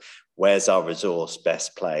table, where's our resource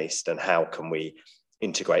best placed and how can we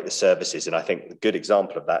integrate the services. And I think a good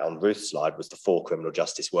example of that on Ruth's slide was the 4 criminal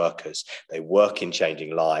justice workers. They work in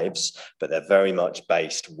changing lives, but they're very much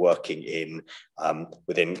based working in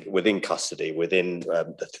within custody, within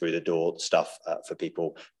the through the door stuff for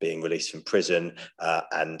people being released from prison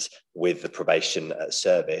and with the probation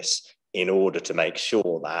service, in order to make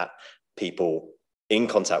sure that people in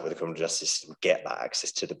contact with the criminal justice system get that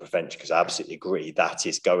access to the prevention, because I absolutely agree that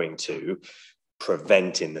is going to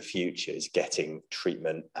prevent in the future is getting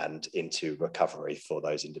treatment and into recovery for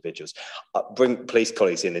those individuals. Bring police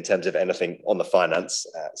colleagues in terms of anything on the finance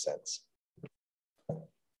sense.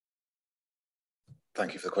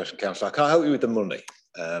 Thank you for the question, Councillor. I can't help you with the money,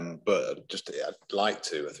 but just I'd like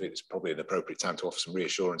to. I think it's probably an appropriate time to offer some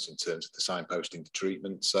reassurance in terms of the signposting to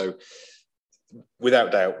treatment. So,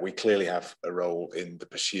 without doubt, we clearly have a role in the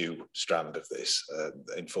pursue strand of this.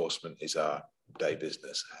 Enforcement is our day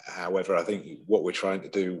business. However, I think what we're trying to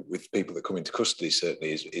do with people that come into custody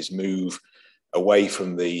certainly is move away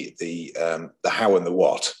from the how and the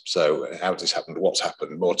what. So how has this happened, what's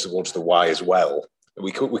happened, more towards the why as well.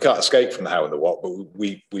 We can't escape from the how and the what, but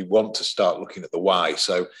we want to start looking at the why.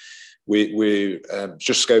 So we're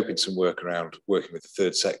just scoping some work around working with the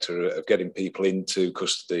third sector of getting people into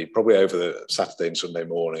custody, probably over the Saturday and Sunday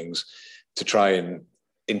mornings, to try and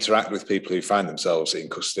interact with people who find themselves in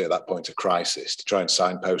custody at that point of crisis, to try and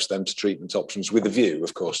signpost them to treatment options with a view,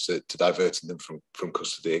 of course, to diverting them from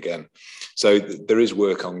custody again. So there is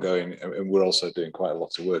work ongoing, and we're also doing quite a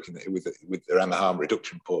lot of work with around the harm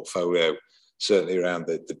reduction portfolio, certainly around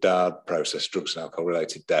the DARD process, drugs and alcohol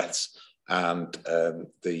related deaths, and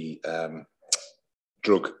the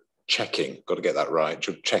drug checking, got to get that right,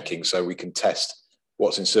 drug checking, so we can test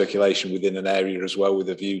what's in circulation within an area as well, with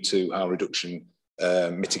a view to harm reduction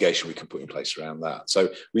mitigation we can put in place around that. So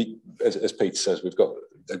we, as Peter says, we've got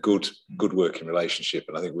a good working relationship,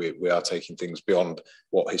 and I think we are taking things beyond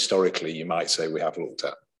what historically you might say we have looked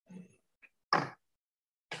at.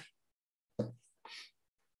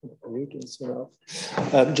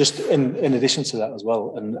 Just in addition to that as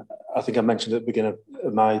well, and I think I mentioned at the beginning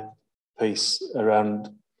of my piece around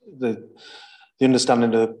the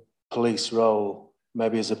understanding of the police role,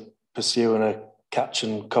 maybe as a pursue and a catch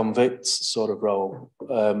and convict sort of role.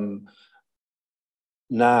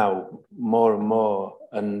 Now, more and more,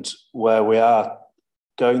 and where we are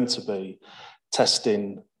going to be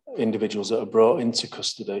testing individuals that are brought into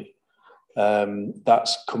custody,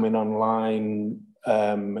 that's coming online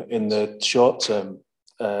in the short term,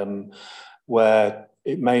 where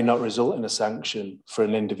it may not result in a sanction for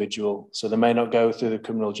an individual. So they may not go through the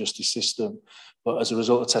criminal justice system, but as a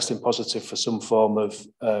result of testing positive for some form of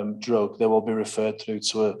drug, they will be referred through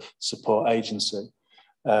to a support agency.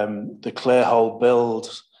 The Clear Hole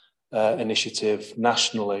Build initiative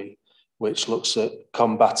nationally, which looks at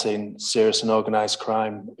combating serious and organised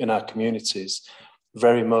crime in our communities,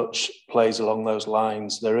 very much plays along those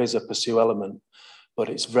lines. There is a pursue element, but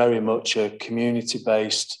it's very much a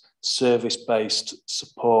community-based, service-based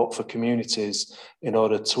support for communities in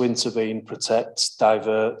order to intervene, protect,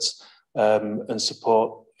 divert, and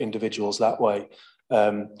support individuals that way.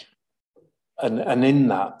 And in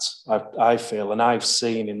that, I feel, and I've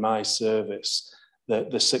seen in my service,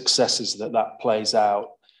 that the successes that plays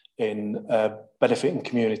out in benefiting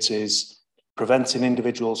communities, preventing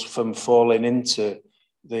individuals from falling into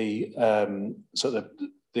the sort of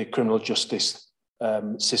the criminal justice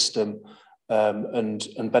system,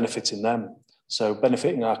 and benefiting them. So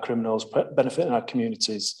benefiting our criminals, benefiting our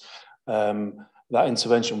communities. That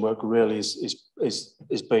intervention work really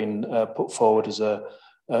is being put forward as a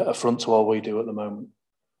front to all we do at the moment.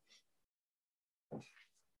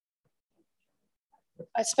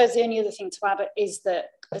 I suppose the only other thing to add is that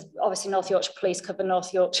obviously North Yorkshire Police cover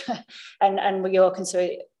North Yorkshire and York, and so,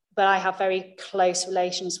 but I have very close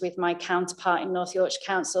relations with my counterpart in North Yorkshire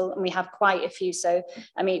Council, and we have quite a few. So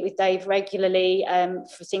I meet with Dave regularly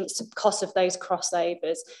for things, cost of those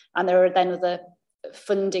crossovers, and there are then other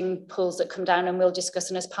funding pools that come down, and we'll discuss,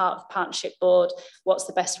 and as part of the partnership board, what's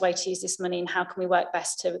the best way to use this money and how can we work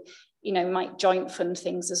best to, you know, might joint fund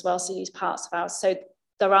things as well, so use parts of ours. So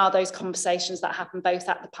there are those conversations that happen both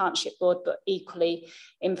at the partnership board, but equally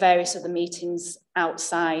in various other meetings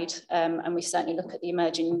outside. And we certainly look at the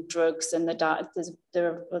emerging drugs and the data.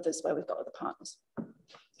 There are others where we've got other partners.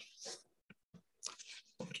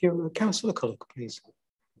 Thank you. Councillor Culloch, please.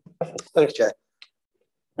 Thanks, Chair.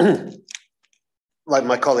 Like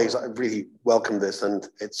my colleagues, I really welcome this, and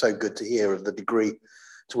it's so good to hear of the degree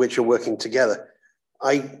to which you're working together.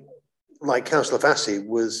 I, like Councillor Fassi,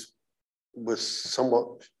 was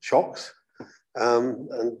somewhat shocked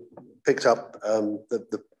and picked up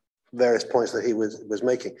the various points that he was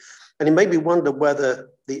making. And it made me wonder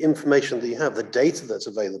whether the information that you have, the data that's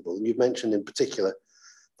available, and you've mentioned in particular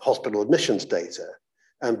hospital admissions data,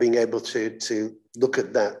 and being able to look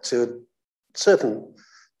at that to a certain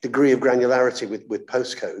degree of granularity with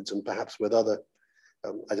postcodes and perhaps with other,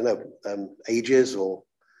 I don't know, ages, or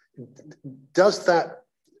how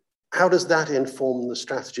does that inform the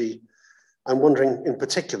strategy? I'm wondering in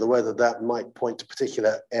particular whether that might point to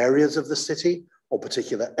particular areas of the city or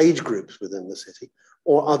particular age groups within the city,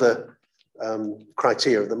 or other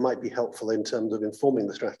criteria that might be helpful in terms of informing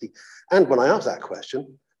the strategy. And when I ask that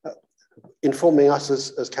question, informing us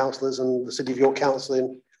as councillors and the City of York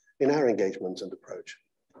Council in our engagement and approach.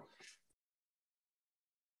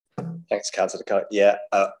 Thanks, Councillor Carr. Yeah,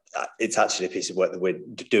 it's actually a piece of work that we're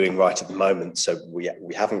doing right at the moment. So we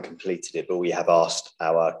haven't completed it, but we have asked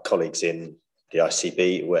our colleagues in the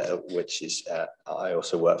ICB, which is I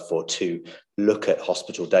also work for, to look at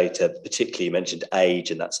hospital data. Particularly, you mentioned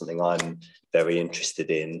age, and that's something I'm very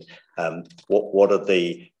interested in. What are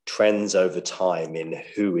the trends over time in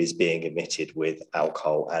who is being admitted with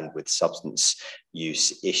alcohol and with substance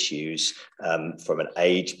use issues from an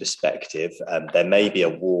age perspective? There may be a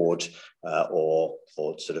ward or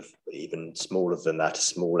sort of even smaller than that, a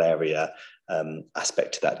small area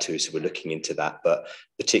aspect to that too. So we're looking into that, but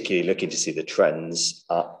particularly looking to see the trends.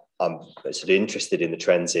 I'm sort of interested in the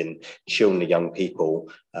trends in children and young people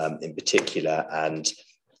in particular, and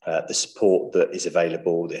the support that is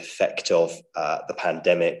available, the effect of the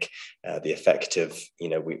pandemic, the effect of, we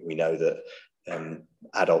know that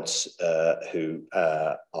adults who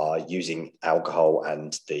are using alcohol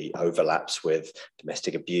and the overlaps with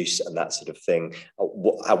domestic abuse and that sort of thing,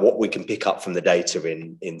 what we can pick up from the data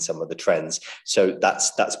in some of the trends. So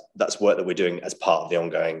that's work that we're doing as part of the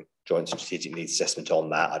ongoing joint strategic needs assessment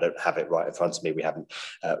on that. I don't have it right in front of me. We haven't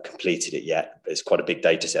completed it yet. It's quite a big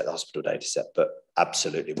data set, the hospital data set, but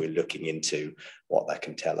absolutely we're looking into what that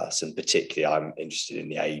can tell us. And particularly I'm interested in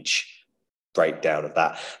the age breakdown of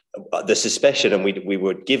that. The suspicion, and we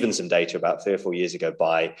were given some data about 3 or 4 years ago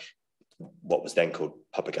by what was then called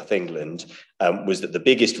Public Health England, was that the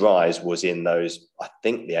biggest rise was in those, I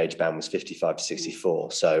think the age band was 55 to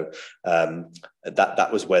 64. So that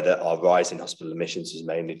was where our rise in hospital admissions was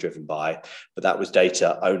mainly driven by, but that was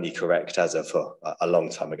data only correct as of a long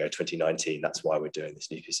time ago, 2019. That's why we're doing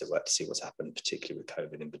this new piece of work to see what's happened, particularly with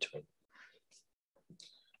COVID in between.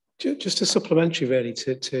 Just a supplementary really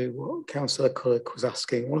to what Councillor Culloch was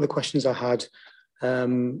asking. One of the questions I had,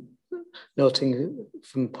 noting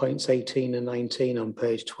from points 18 and 19 on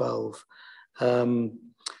page 12, and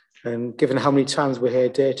given how many times we hear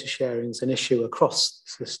data sharing is an issue across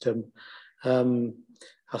the system,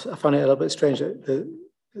 I find it a little bit strange that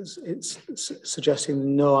it's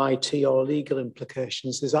suggesting no IT or legal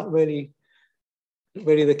implications. Is that really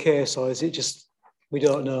the case, or is it just we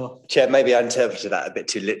don't know? Chair, maybe I interpreted that a bit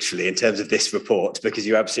too literally in terms of this report, because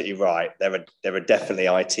you're absolutely right. There are definitely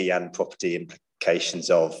IT and property implications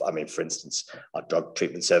of, I mean, for instance, our drug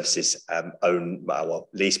treatment services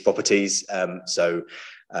lease properties. So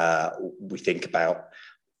we think about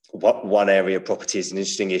what one area of property is an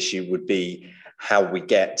interesting issue would be how we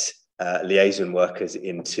get liaison workers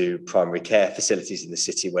into primary care facilities in the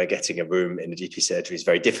city, where getting a room in a GP surgery is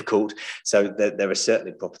very difficult. So there are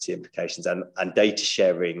certainly property implications and data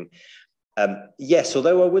sharing. Yes,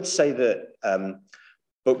 although I would say that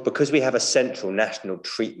but because we have a central national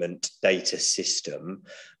treatment data system,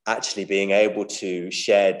 actually being able to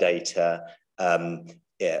share data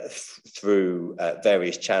through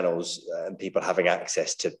various channels and people having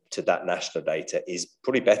access to that national data is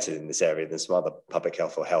probably better in this area than some other public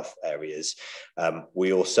health or health areas.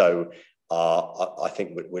 We also are, I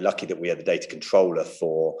think we're lucky that we are the data controller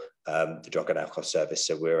for the Drug and Alcohol Service,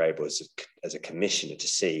 so we're able as a commissioner to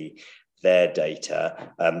see their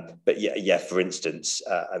data. But yeah, for instance,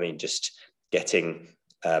 I mean, just getting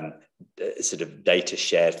sort of data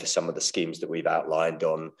shared for some of the schemes that we've outlined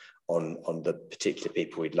on the particular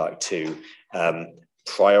people we'd like to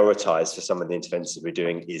prioritise for some of the interventions that we're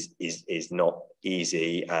doing is not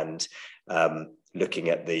easy. And looking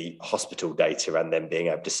at the hospital data and then being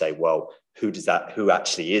able to say, well, who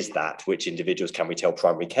actually is that? Which individuals can we tell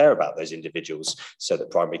primary care about those individuals so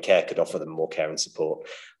that primary care could offer them more care and support?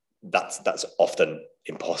 That's often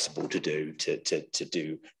impossible to do, to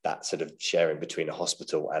do that sort of sharing between a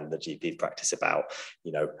hospital and the GP practice about,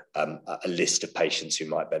 a list of patients who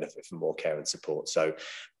might benefit from more care and support. So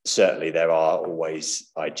certainly there are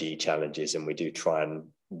always IG challenges, and we do try and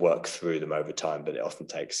work through them over time, but it often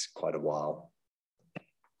takes quite a while.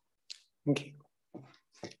 Thank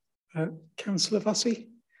you. Councillor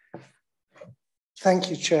Vassy.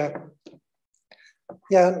 Thank you, Chair.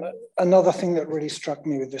 Yeah, another thing that really struck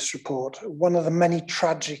me with this report, one of the many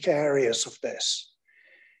tragic areas of this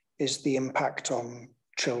is the impact on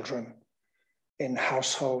children in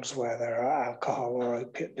households where there are alcohol or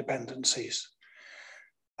opiate dependencies.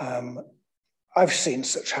 I've seen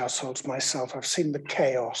such households myself. I've seen the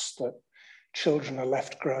chaos that children are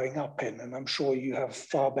left growing up in, and I'm sure you have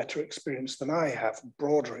far better experience than I have,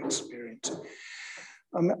 broader experience.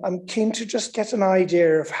 I'm keen to just get an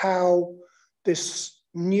idea of how this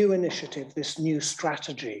new initiative, this new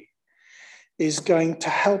strategy is going to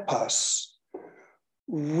help us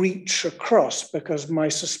reach across, because my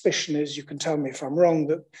suspicion is, you can tell me if I'm wrong,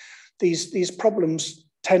 that these problems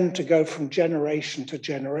tend to go from generation to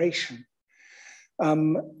generation.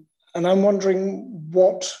 And I'm wondering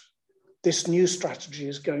what this new strategy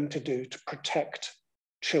is going to do to protect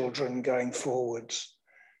children going forwards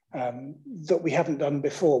that we haven't done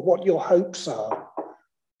before. What your hopes are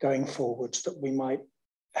going forwards that we might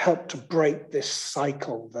help to break this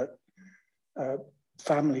cycle that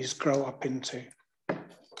families grow up into.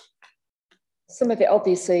 Some of it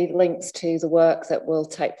obviously links to the work that will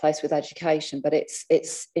take place with education, but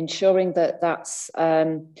it's ensuring that that's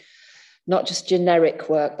not just generic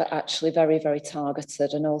work, but actually very, very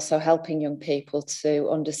targeted, and also helping young people to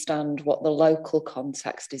understand what the local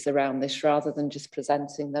context is around this, rather than just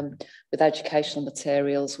presenting them with educational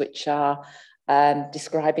materials which are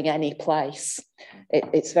describing any place.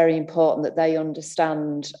 It's very important that they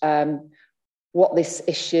understand what this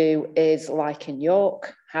issue is like in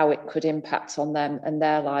York, how it could impact on them and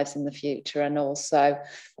their lives in the future, and also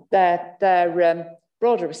their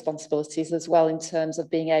broader responsibilities as well in terms of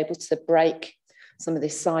being able to break some of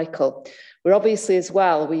this cycle. We're obviously as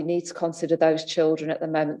well, we need to consider those children at the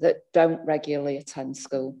moment that don't regularly attend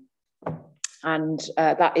school. And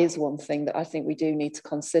that is one thing that I think we do need to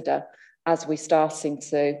consider as we're starting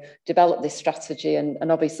to develop this strategy.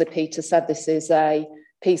 And obviously Peter said this is a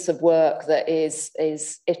piece of work that is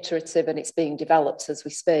iterative and it's being developed as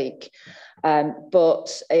we speak.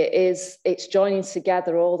 But it's joining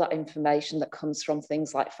together all that information that comes from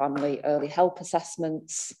things like family early help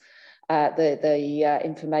assessments, the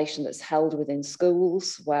information that's held within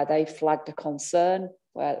schools where they flagged a concern,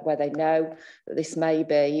 where they know that this may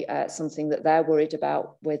be something that they're worried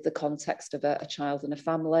about with the context of a child and a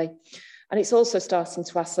family. And it's also starting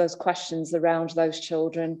to ask those questions around those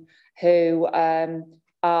children who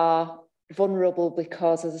are vulnerable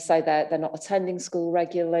because, as I say, they're not attending school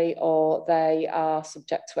regularly, or they are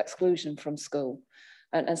subject to exclusion from school,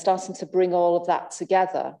 and starting to bring all of that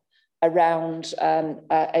together around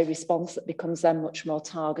a response that becomes then much more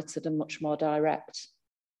targeted and much more direct.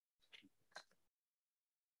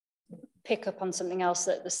 Pick up on something else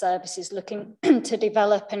that the service is looking to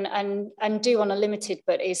develop and do on a limited,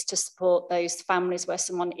 but is to support those families where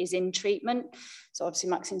someone is in treatment. So obviously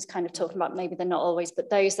Maxine's kind of talking about maybe they're not always, but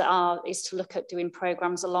those that are, is to look at doing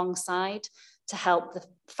programs alongside to help the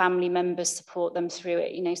family members support them through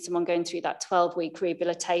it. You know, someone going through that 12-week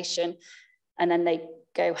rehabilitation and then they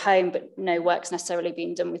go home, but no work's necessarily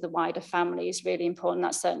being done with the wider family is really important.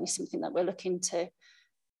 That's certainly something that we're looking to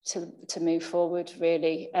move forward,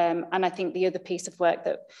 really. And I think the other piece of work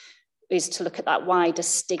that is to look at that wider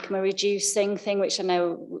stigma reducing thing, which I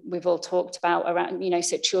know we've all talked about around, you know,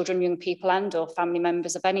 so children, young people and or family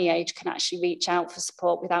members of any age can actually reach out for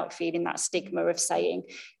support without feeling that stigma of saying,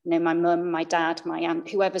 you know, my mum, my dad, my aunt,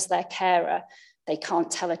 whoever's their carer, they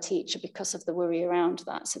can't tell a teacher because of the worry around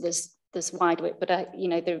that. So there's wider, but you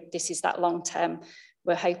know, this is that long term.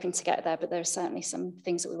 We're hoping to get there, but there are certainly some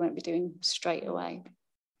things that we won't be doing straight away.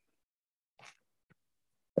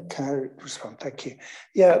 Can I respond? Thank you.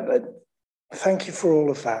 Yeah, but thank you for all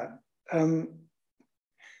of that.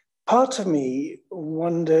 Part of me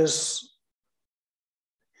wonders,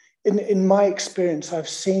 in my experience, I've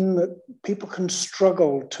seen that people can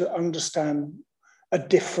struggle to understand a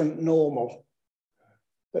different normal,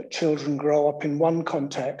 that children grow up in one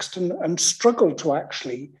context and struggle to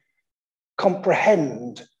actually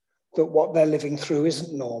comprehend that what they're living through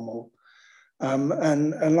isn't normal.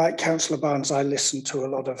 And like Councillor Barnes, I listen to a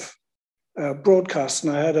lot of broadcasts,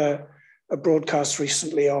 and I heard a broadcast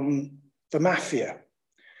recently on the mafia,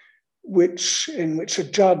 in which a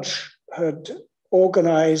judge had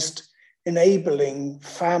organised enabling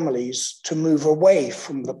families to move away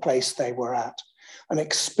from the place they were at and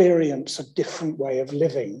experience a different way of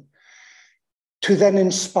living, to then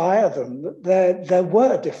inspire them that there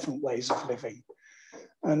were different ways of living.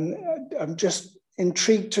 And I'm just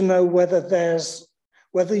intrigued to know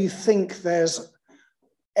whether you think there's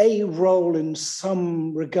a role in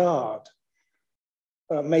some regard,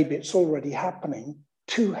 maybe it's already happening,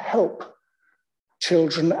 to help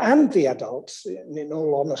children and the adults, in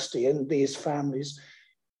all honesty, in these families,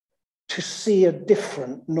 to see a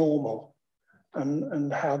different normal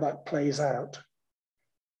and how that plays out.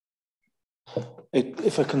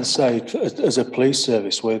 If I can say, as a police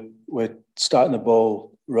service, we're starting the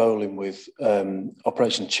ball rolling with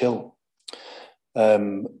Operation Chill,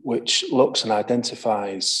 which looks and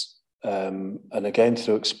identifies, and again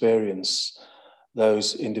through experience,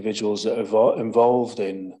 those individuals that are involved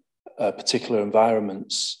in particular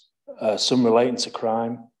environments, some relating to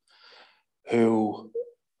crime, who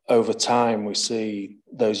over time we see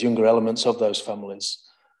those younger elements of those families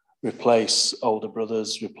replace older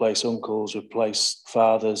brothers, replace uncles, replace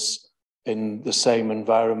fathers, in the same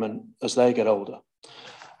environment as they get older.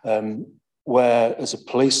 Where as a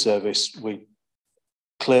police service, we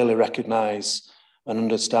clearly recognise and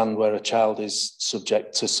understand where a child is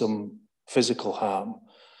subject to some physical harm.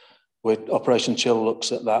 With Operation Chill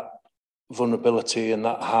looks at that vulnerability and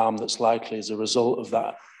that harm that's likely as a result of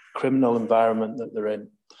that criminal environment that they're in.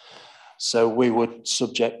 So we would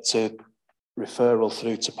subject to referral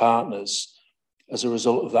through to partners as a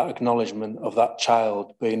result of that acknowledgement of that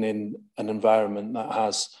child being in an environment that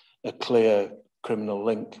has a clear criminal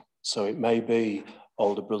link. So it may be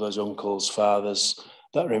older brothers, uncles, fathers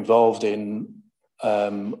that are involved in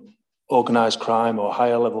organised crime or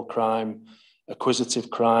higher level crime, acquisitive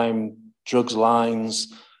crime, drugs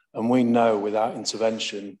lines, and we know without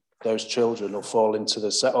intervention, those children will fall into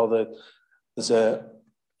the set, or there's a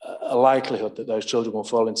likelihood that those children will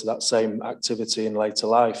fall into that same activity in later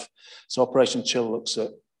life. So Operation Chill looks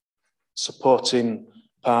at supporting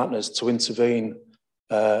partners to intervene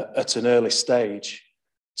at an early stage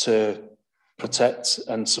to protect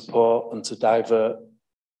and support and to divert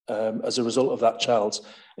as a result of that child's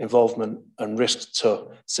involvement and risk to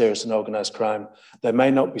serious and organised crime. They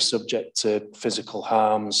may not be subject to physical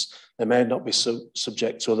harms, they may not be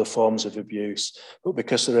subject to other forms of abuse, but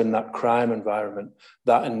because they're in that crime environment,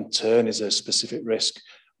 that in turn is a specific risk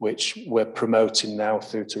which we're promoting now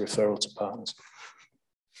through to referral to partners.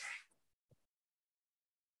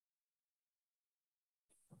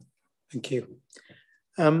 Thank you.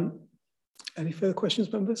 Any further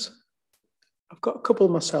questions, members? I've got a couple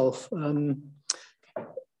myself.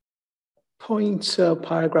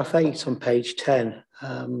 Paragraph 8 on page 10.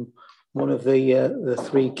 One of the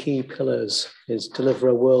three key pillars is deliver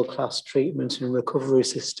a world-class treatment and recovery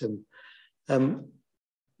system.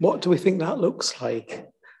 What do we think that looks like?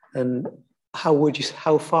 And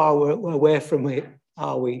how far away from it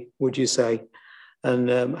are we, would you say?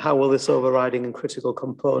 And how will this overriding and critical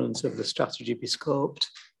components of the strategy be scoped?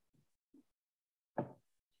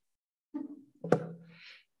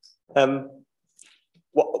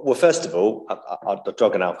 Well, first of all, the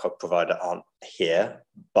drug and alcohol provider aren't here,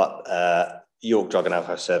 but York Drug and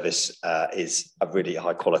Alcohol Service is a really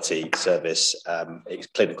high quality service. Its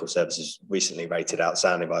clinical services recently rated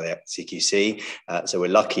outstanding by the CQC. So we're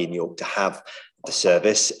lucky in York to have the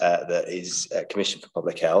service that is commissioned for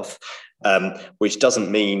public health, which doesn't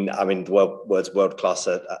mean, I mean, the words world class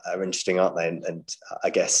are interesting, aren't they? And I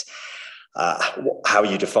guess how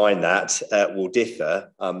you define that will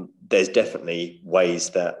differ. There's definitely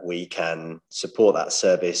ways that we can support that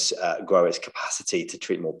service, grow its capacity to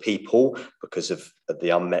treat more people because of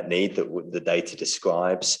the unmet need that the data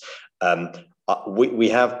describes. We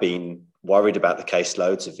have been worried about the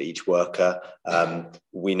caseloads of each worker.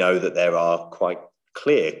 We know that there are quite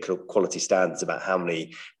clear quality standards about how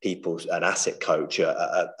many people an asset coach,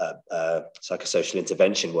 a psychosocial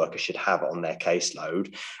intervention worker should have on their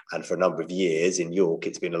caseload. And for a number of years in York,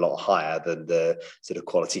 it's been a lot higher than the sort of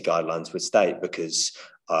quality guidelines would state because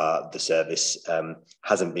the service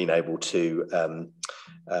hasn't been able to,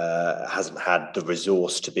 hasn't had the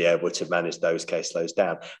resource to be able to manage those caseloads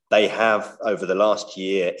down. They have, over the last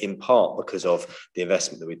year, in part because of the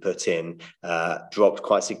investment that we put in, dropped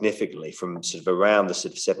quite significantly from sort of around the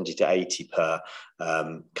sort of 70 to 80 per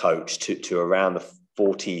coach to around the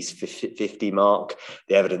 40s, 50 mark.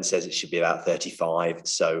 The evidence says it should be about 35.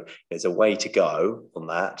 So there's a way to go on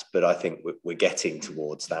that, but I think we're getting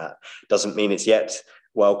towards that. Doesn't mean it's yet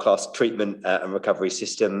world-class treatment and recovery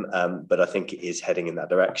system, but I think it is heading in that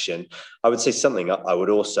direction. I would say something I would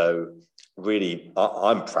also really,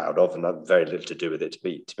 I'm proud of, and I've very little to do with it, to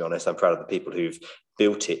be honest. I'm proud of the people who've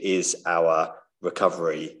built it, is our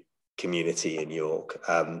recovery community in York.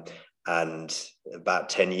 And about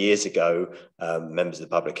 10 years ago, members of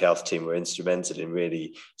the public health team were instrumental in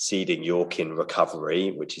really seeding York in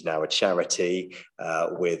Recovery, which is now a charity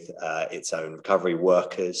with its own recovery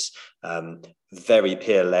workers. Very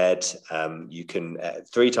peer-led. You can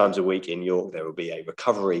 3 times a week in York, there will be a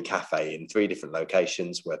recovery cafe in 3 different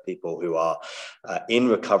locations where people who are in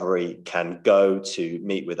recovery can go to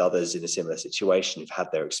meet with others in a similar situation who've had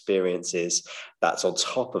their experiences. That's on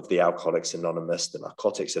top of the Alcoholics Anonymous, the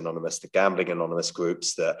Narcotics Anonymous, the Gambling Anonymous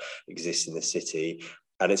groups that exist in the city.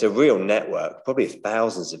 And it's a real network, probably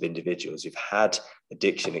thousands of individuals who've had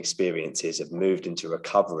addiction experiences, have moved into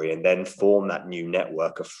recovery and then form that new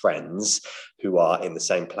network of friends who are in the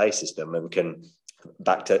same place as them and can,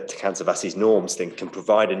 back to Councillor Vassey's norms thing, can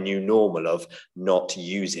provide a new normal of not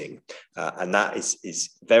using. And that is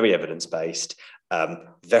very evidence-based.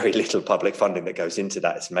 Very little public funding that goes into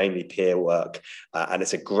that. It's mainly peer work. And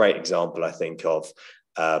it's a great example, I think, of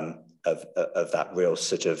that real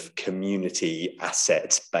sort of community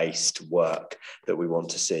asset-based work that we want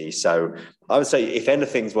to see. So I would say, if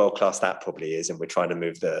anything's world-class, that probably is, and we're trying to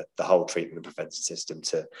move the whole treatment and prevention system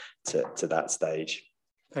to that stage.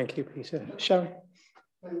 Thank you, Peter. Sharon?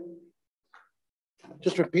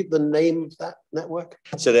 Just repeat the name of that network.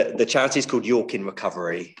 So the charity is called York in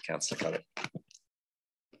Recovery, Councillor Cullen.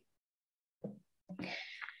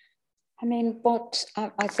 I mean, what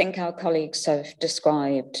I think our colleagues have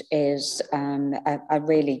described is a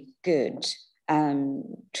really good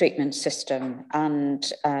treatment system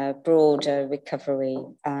and broader recovery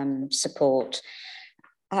support.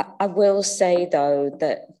 I will say, though,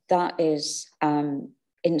 that is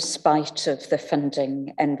in spite of the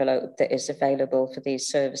funding envelope that is available for these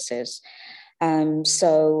services.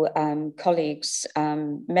 Colleagues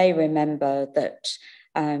may remember that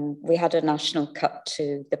we had a national cut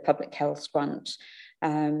to the public health grant.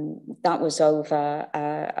 That was over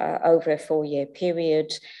a 4-year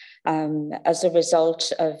period. As a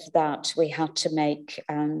result of that, we had to make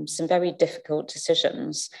some very difficult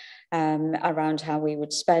decisions around how we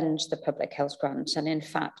would spend the public health grant. And in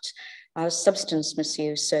fact, our substance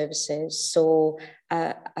misuse services saw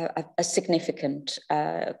a significant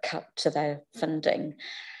cut to their funding.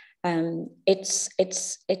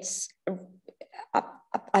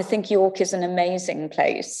 I think York is an amazing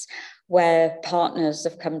place where partners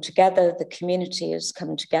have come together, the community has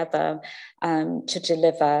come together to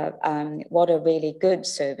deliver what are really good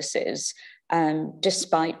services,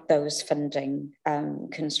 despite those funding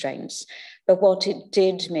constraints. But what it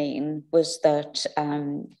did mean was that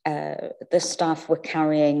the staff were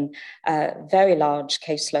carrying very large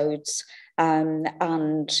caseloads and,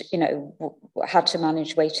 had to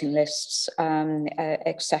manage waiting lists,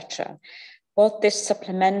 etc. What this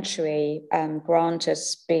supplementary grant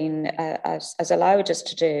has allowed us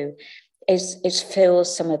to do is fill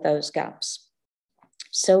some of those gaps.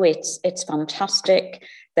 So it's fantastic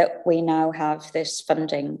that we now have this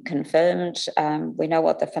funding confirmed. We know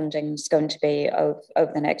what the funding is going to be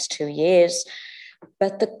over the next 2 years.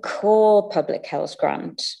 But the core public health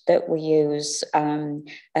grant that we use to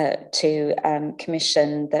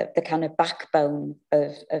commission the kind of backbone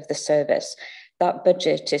of the service, that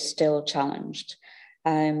budget is still challenged.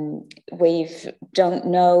 We don't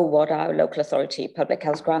know what our local authority public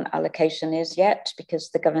health grant allocation is yet because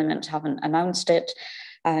the government haven't announced it.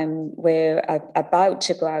 We're about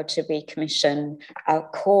to go out to recommission our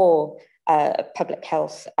core public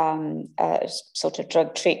health sort of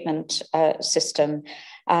drug treatment system.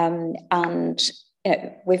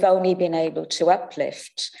 We've only been able to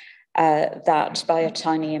uplift that by a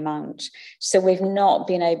tiny amount. So we've not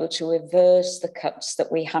been able to reverse the cuts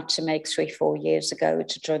that we had to make 3-4 years ago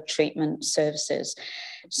to drug treatment services.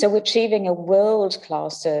 So achieving a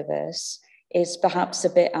world-class service is perhaps a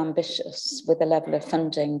bit ambitious with the level of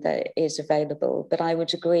funding that is available. But I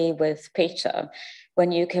would agree with Peter,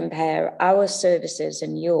 when you compare our services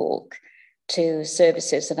in York to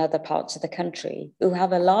services in other parts of the country who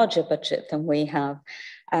have a larger budget than we have,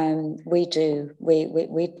 we do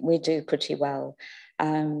pretty well.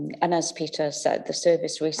 And as Peter said, the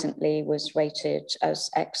service recently was rated as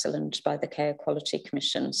excellent by the Care Quality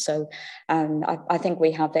Commission. So I think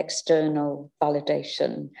we have external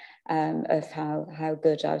validation of how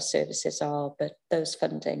good our services are, but those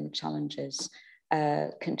funding challenges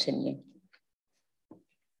continue.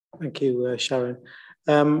 Thank you, Sharon.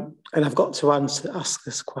 And I've got to ask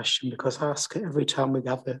this question because I ask it every time we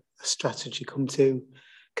have a strategy come to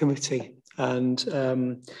committee. And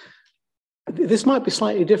this might be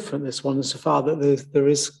slightly different, this one, so far that there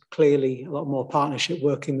is clearly a lot more partnership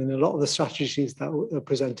working than a lot of the strategies that are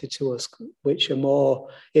presented to us, which are more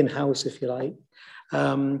in-house, if you like.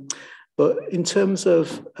 But in terms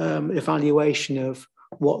of evaluation of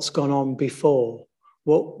what's gone on before,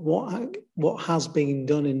 what has been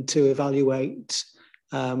done to evaluate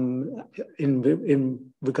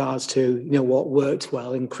in regards to what worked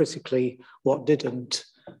well and critically what didn't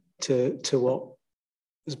to what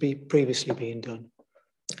was previously being done?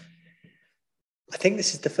 I think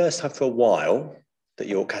this is the first time for a while that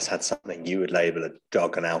York has had something you would label a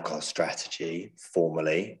drug and alcohol strategy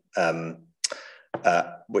formally,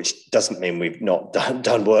 which doesn't mean we've not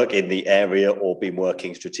done work in the area or been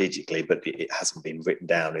working strategically, but it hasn't been written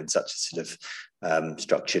down in such a sort of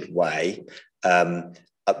structured way.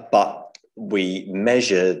 But we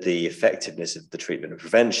measure the effectiveness of the treatment and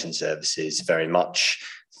prevention services very much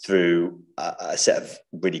through a set of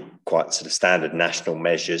really quite sort of standard national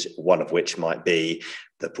measures, one of which might be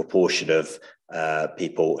the proportion of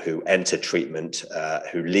people who enter treatment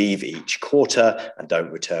who leave each quarter and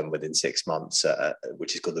don't return within 6 months,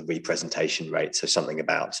 which is called the representation rate. So something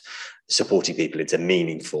about supporting people into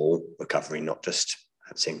meaningful recovery, not just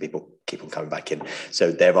seeing people keep on coming back in.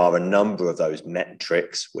 So there are a number of those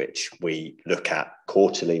metrics which we look at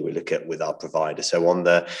quarterly, we look at with our provider. So on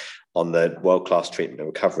the world-class treatment and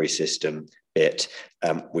recovery system bit,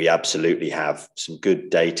 we absolutely have some good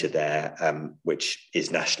data there, which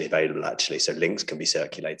is nationally available actually. So links can be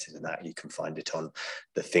circulated in that. You can find it on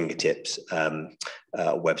the Fingertips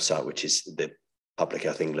website, which is the Public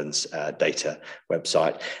Health England's data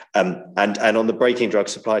website. And on the breaking drug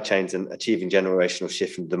supply chains and achieving generational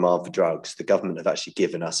shift in demand for drugs, the government have actually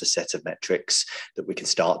given us a set of metrics that we can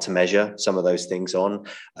start to measure some of those things on.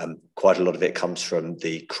 Quite a lot of it comes from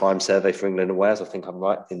the crime survey for England and Wales. I think I'm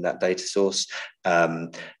right in that data source.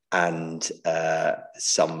 And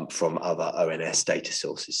some from other ONS data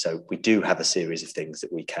sources. So we do have a series of things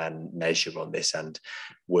that we can measure on this, and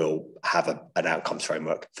we'll have an outcomes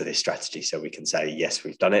framework for this strategy. So we can say, yes,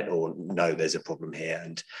 we've done it, or no, there's a problem here,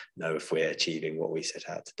 and no, if we're achieving what we set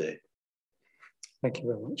out to do. Thank you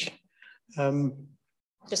very much. I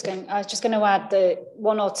was just going to add the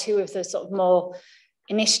one or two of the sort of more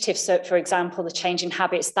initiatives. So for example, the change in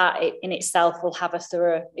habits, that in itself will have a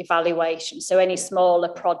thorough evaluation. So any smaller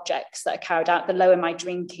projects that are carried out, the Lower My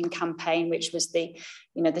Drinking campaign, which was the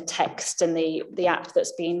text and the app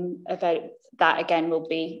that's been available, that again will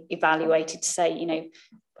be evaluated to say,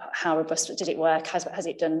 how robust did it work? Has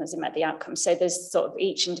it met the outcome? So there's sort of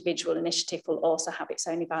each individual initiative will also have its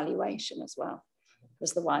own evaluation as well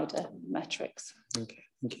as the wider metrics. Okay,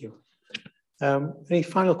 thank you. Any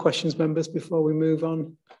final questions, members, before we move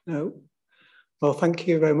on? No. Well, thank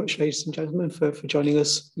you very much, ladies and gentlemen, for joining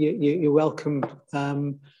us. You're welcome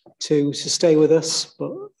to stay with us,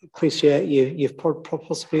 but appreciate you've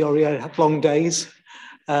possibly already had long days,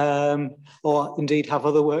 or indeed have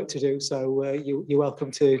other work to do. So you're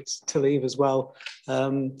welcome to leave as well.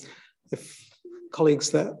 If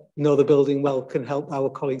colleagues that know the building well can help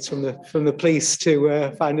our colleagues from the police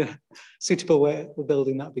to find a suitable way of the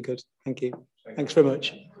building, that'd be good. Thank you. Thanks very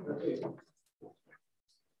much.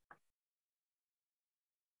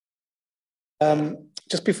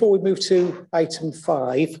 Just before we move to item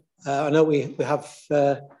 5, I know we have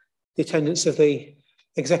the attendance of the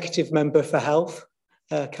Executive Member for Health,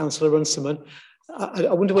 Councillor Runciman.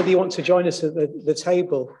 I wonder whether you want to join us at the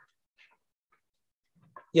table.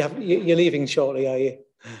 You're leaving shortly, are you?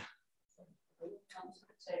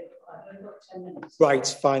 Right,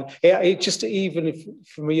 fine. Yeah, it just even if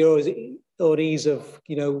from your own ease of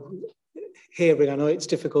hearing, I know it's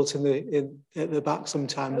difficult at the back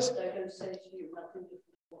sometimes.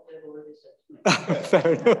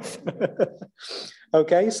 Fair enough.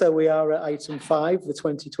 Okay, so we are at item 5, the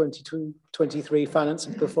 2022-23 Finance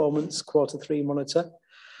and Performance Q3 Monitor,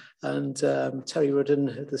 and Terry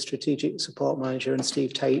Rudden, the Strategic Support Manager, and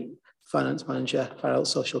Steve Tate, Finance Manager for Adult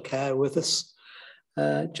Social Care, with us.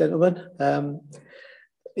 Gentlemen, do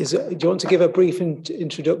you want to give a brief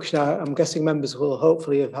introduction? I'm guessing members will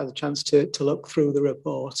hopefully have had a chance to look through the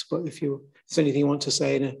report, but if there's anything you want to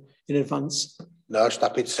say in advance. No, just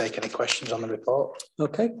happy to take any questions on the report.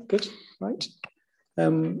 Okay, good. Right.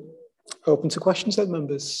 Open to questions then,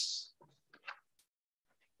 members.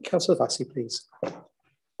 Councillor Vassy, please.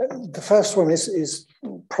 The first one is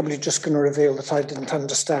probably just going to reveal that I didn't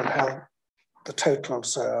understand how the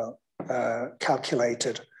totals are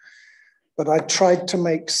calculated, but I tried to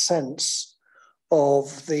make sense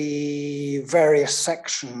of the various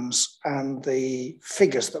sections and the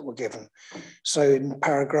figures that were given. So in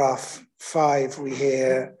paragraph 5, we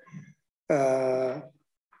hear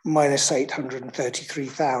minus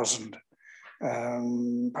 833,000.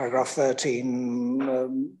 Paragraph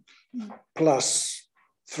 13 plus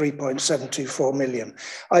 3.724 million.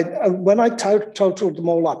 When I totaled them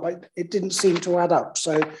all up, it didn't seem to add up.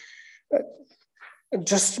 So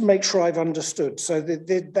just to make sure I've understood. So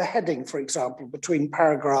the heading, for example, between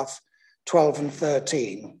paragraph 12 and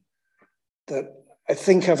 13, that I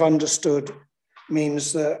think I've understood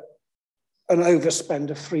means that an overspend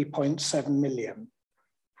of 3.7 million.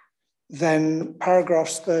 Then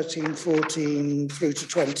paragraphs 13, 14 through to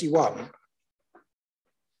 21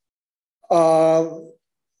 are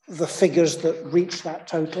the figures that reach that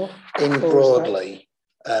total? In broadly,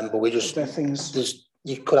 but we just, things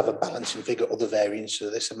you could have a balancing figure, other variants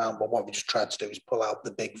of this amount, but what we just tried to do is pull out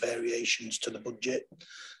the big variations to the budget.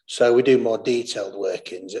 So we do more detailed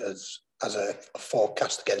workings as a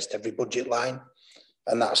forecast against every budget line.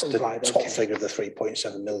 And that's the top figure of the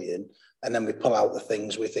 3.7 million. And then we pull out the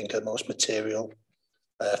things we think are most material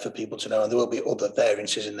for people to know. And there will be other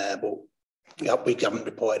variances in there, but we haven't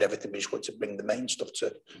reported everything. We just want to bring the main stuff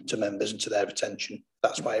to members and to their attention.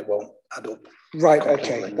 That's why it won't add up. Right.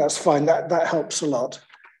 Completely. Okay, that's fine. That helps a lot.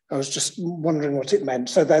 I was just wondering what it meant.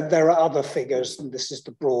 So there are other figures, and this is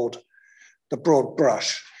the broad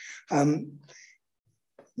brush.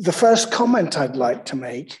 The first comment I'd like to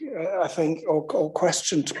make, I think, or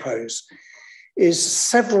question to pose, is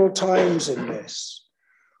several times in this,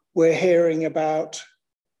 we're hearing about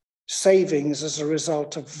savings as a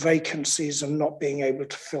result of vacancies and not being able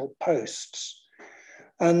to fill posts.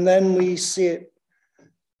 And then we see it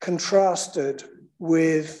contrasted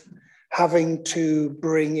with having to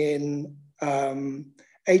bring in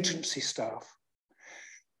agency staff.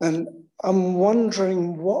 And I'm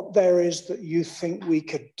wondering what there is that you think we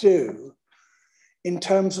could do in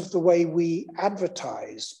terms of the way we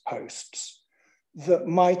advertise posts that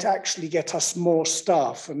might actually get us more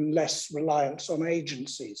staff and less reliance on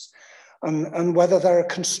agencies, and whether there are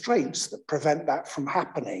constraints that prevent that from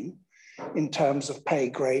happening in terms of pay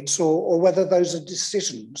grades, or whether those are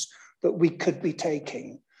decisions that we could be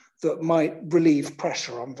taking that might relieve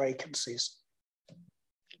pressure on vacancies.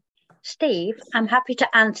 Steve, I'm happy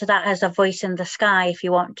to answer that as a voice in the sky if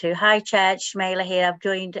you want to. Hi, Chair, Shmaila here.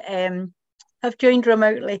 I've joined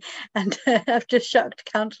remotely, and I've just shocked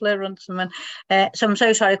Councillor Runciman. So I'm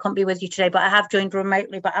so sorry I couldn't be with you today, but I have joined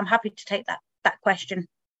remotely, but I'm happy to take that question.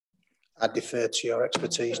 I defer to your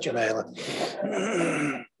expertise,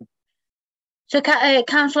 Shmaila. So,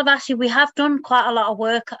 Councillor Vassie, we have done quite a lot of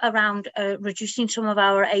work around reducing some of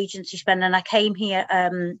our agency spend, and I came here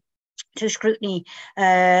to Scrutiny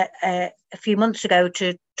a few months ago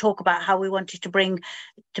to talk about how we wanted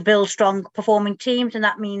to build strong performing teams, and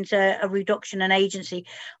that means a reduction in agency.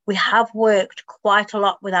 We have worked quite a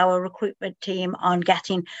lot with our recruitment team on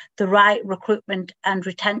getting the right recruitment and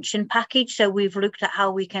retention package. So we've looked at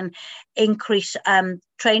how we can increase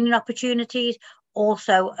training opportunities,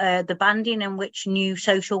 also the banding in which new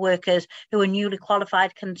social workers who are newly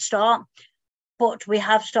qualified can start. But we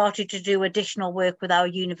have started to do additional work with our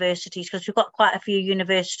universities, because we've got quite a few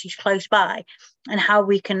universities close by, and how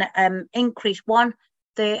we can increase, one,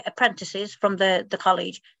 the apprentices from the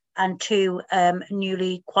college, and two,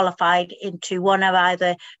 newly qualified into one of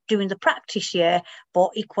either doing the practice year, but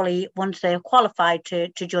equally once they're qualified to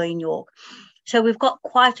join York. So we've got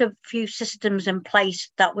quite a few systems in place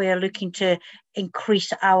that we're looking to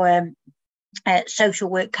increase our social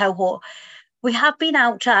work cohort. We have been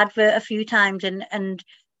out to advert a few times, and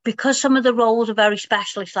because some of the roles are very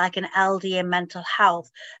specialist, like in LD and mental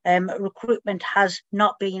health, recruitment has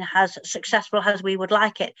not been as successful as we would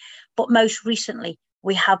like it. But most recently,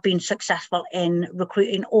 we have been successful in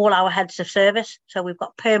recruiting all our heads of service. So we've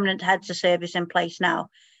got permanent heads of service in place now.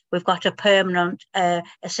 We've got a permanent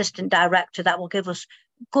assistant director that will give us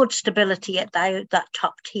good stability at that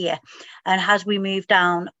top tier. And as we move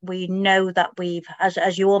down, we know that we've,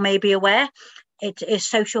 as you all may be aware, it is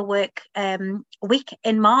Social Work Week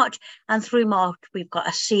in March, and through March we've got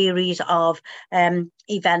a series of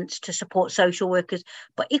events to support social workers.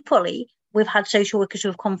 But equally, we've had social workers who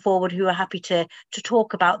have come forward who are happy to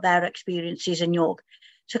talk about their experiences in York.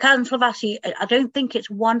 So, Councillor Vassie, I don't think it's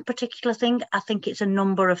one particular thing. I think it's a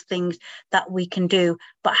number of things that we can do,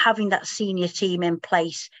 but having that senior team in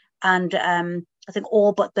place, and I think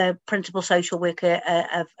all but the principal social worker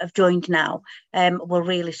have joined now, will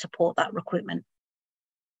really support that recruitment.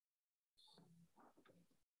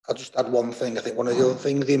 I'll just add one thing. I think one of the other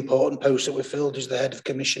things, the important post that we filled is the head of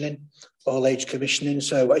commissioning, all age commissioning.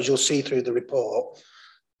 So as you'll see through the report,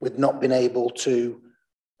 we've not been able to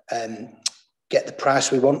get the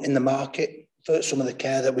price we want in the market for some of the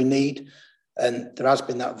care that we need. And there has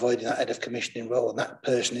been that void in that head of commissioning role, and that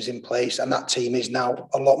person is in place, and that team is now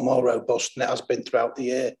a lot more robust than it has been throughout the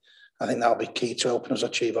year. I think that'll be key to helping us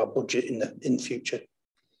achieve our budget in the future.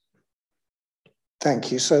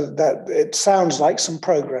 Thank you. So that it sounds like some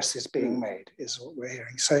progress is being made, is what we're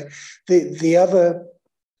hearing. So the other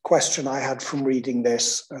question I had from reading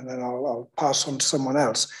this, and then I'll pass on to someone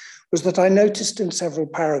else, was that I noticed in several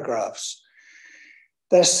paragraphs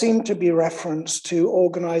there seemed to be reference to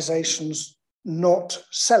organisations not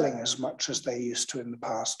selling as much as they used to in the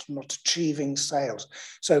past, not achieving sales.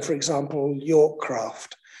 So, for example,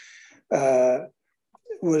 Yorkcraft had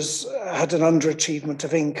an underachievement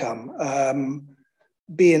of income.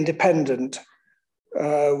 Be Independent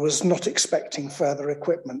was not expecting further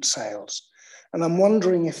equipment sales. And I'm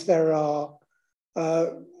wondering if there are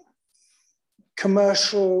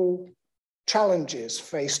commercial challenges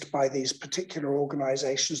faced by these particular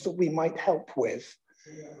organisations that we might help with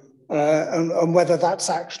and whether that's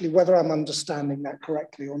actually, whether I'm understanding that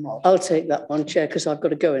correctly or not. I'll take that one, Chair, because I've got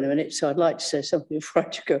to go in a minute, so I'd like to say something before I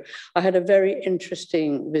have to go. I had a very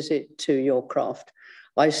interesting visit to your craft.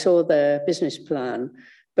 I saw their business plan,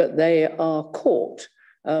 but they are caught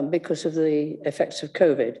because of the effects of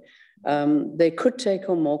COVID. They could take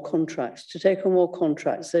on more contracts. To take on more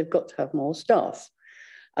contracts, they've got to have more staff.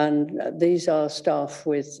 And these are staff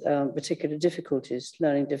with particular difficulties,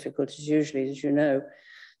 learning difficulties usually, as you know.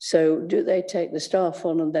 So do they take the staff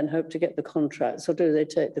on and then hope to get the contracts, or do they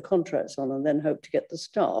take the contracts on and then hope to get the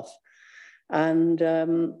staff? And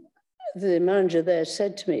the manager there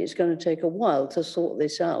said to me, it's going to take a while to sort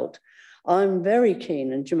this out. I'm very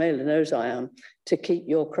keen, and Jamila knows I am, to keep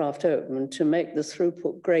your craft open and to make the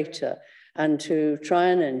throughput greater and to try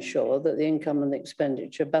and ensure that the income and the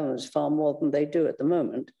expenditure balance far more than they do at the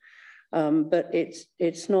moment. But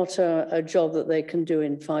it's not a job that they can do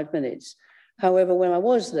in 5 minutes. However, when I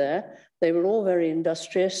was there, they were all very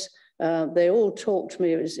industrious. They all talked to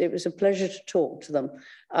me. It was a pleasure to talk to them.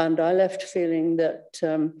 And I left feeling that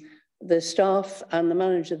the staff and the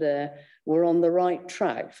manager there were on the right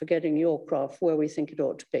track for getting your craft where we think it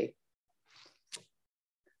ought to be.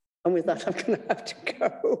 And with that, I'm going to have to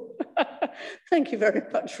go. Thank you very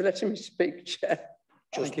much for letting me speak, Chair.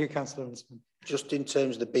 Thank you, Councillor Huntsman. Just in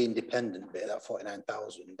terms of the being dependent bit, that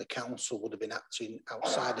 49,000, the council would have been acting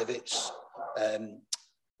outside of its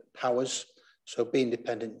powers. So being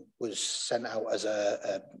dependent was sent out as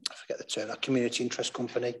I forget the term, a community interest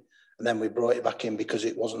company. And then we brought it back in because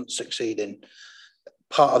it wasn't succeeding.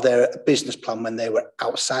 Part of their business plan when they were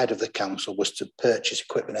outside of the council was to purchase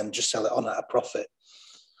equipment and just sell it on at a profit.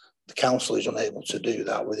 The council is unable to do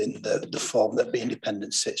that within the form that being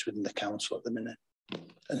independent sits within the council at the minute.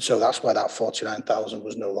 And so that's why that 49,000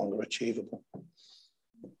 was no longer achievable.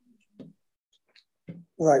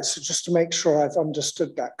 Right, so just to make sure I've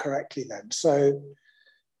understood that correctly then. So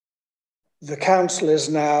the council is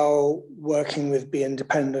now working with Be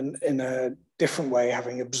Independent in a different way,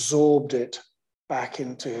 having absorbed it back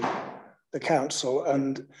into the council,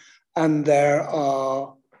 and there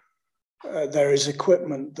is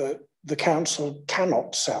equipment that the council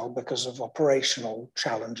cannot sell because of operational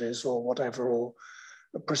challenges or whatever, or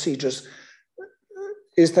procedures.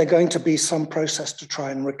 Is there going to be some process to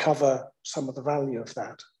try and recover some of the value of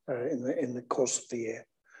that in the course of the year?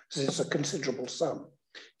 Because it's a considerable sum.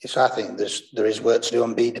 Yes, I think there is work to do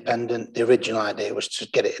on Be Independent. The original idea was to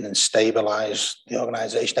get it in and stabilise the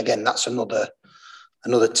organisation. Again, that's another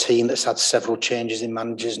team that's had several changes in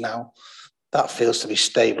managers now. That feels to be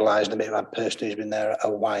stabilised. We've had a person who's been there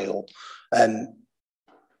a while.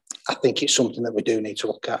 I think it's something that we do need to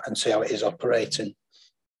look at and see how it is operating.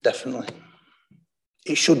 Definitely.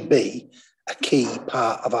 It should be a key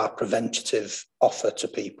part of our preventative offer to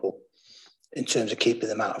people in terms of keeping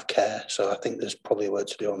them out of care. So I think there's probably work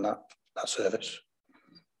to do on that service.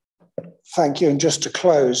 Thank you. And just to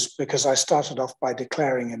close, because I started off by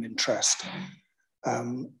declaring an interest.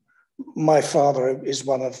 My father is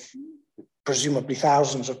one of presumably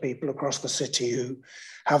thousands of people across the city who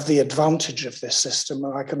have the advantage of this system.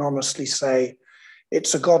 And I can honestly say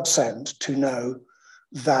it's a godsend to know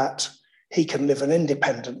that he can live an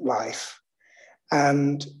independent life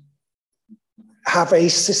and have a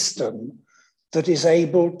system that is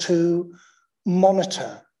able to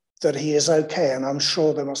monitor that he is okay. And I'm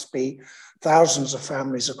sure there must be thousands of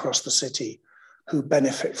families across the city who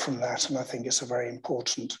benefit from that. And I think it's a very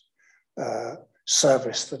important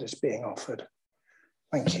service that is being offered.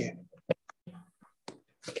 Thank you.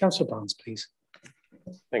 Councillor Barnes, please.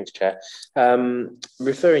 Thanks, Chair.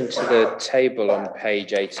 Referring to the table on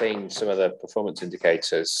page 18, some of the performance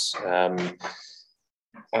indicators,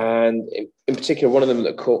 and in particular, one of them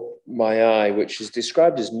that caught my eye, which is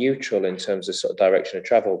described as neutral in terms of sort of direction of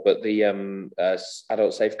travel, but the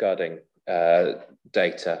adult safeguarding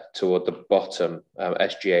data toward the bottom,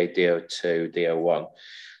 SGA, DO2, DO1,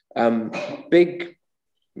 big,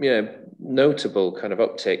 notable kind of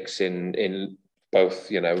upticks in both,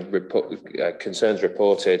 concerns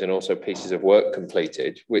reported and also pieces of work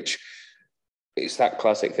completed, which it's that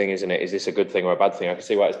classic thing, isn't it? Is this a good thing or a bad thing? I can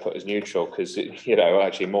see why it's put as neutral because,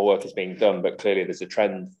 actually more work is being done, but clearly there's a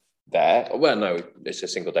trend there. Well, no, it's a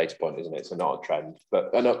single data point, isn't it? So not a trend,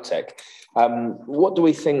 but an uptick. What do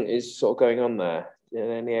we think is sort of going on there?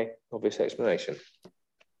 Any obvious explanation?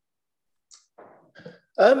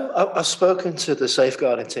 I've spoken to the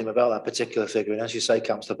safeguarding team about that particular figure, and as you say,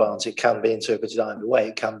 Councillor Barnes, it can be interpreted either way.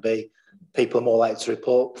 It can be people are more likely to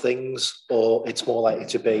report things, or it's more likely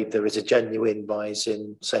to be there is a genuine rise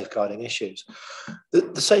in safeguarding issues.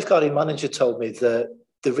 The safeguarding manager told me that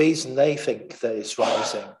the reason they think that it's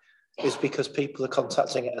rising is because people are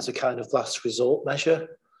contacting it as a kind of last resort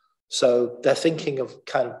measure. So they're thinking of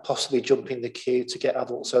kind of possibly jumping the queue to get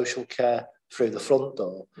adult social care through the front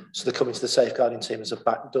door. So they're coming to the safeguarding team as a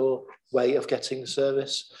backdoor way of getting the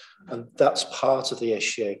service. And that's part of the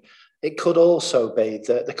issue. It could also be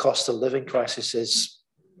that the cost of living crisis is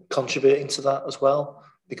contributing to that as well,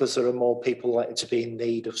 because there are more people likely to be in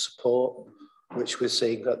need of support, which we're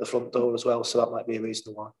seeing at the front door as well. So that might be a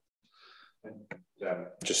reason why.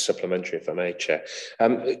 Just supplementary, if I may, Chair.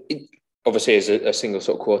 Obviously, as a single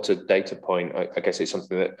sort of quarter data point, I guess it's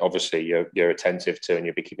something that obviously you're attentive to and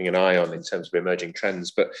you'll be keeping an eye on in terms of emerging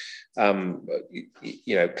trends. But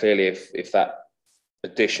you know, clearly, if that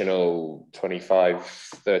additional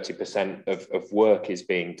 25-30% of work is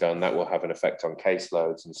being done, that will have an effect on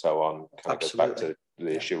caseloads and so on. Kind of goes back to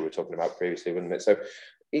the issue we were talking about previously, wouldn't it? So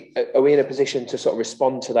are we in a position to sort of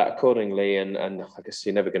respond to that accordingly? And I guess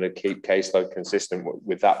you're never going to keep caseload consistent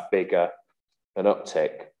with that bigger an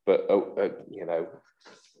uptick. But you know,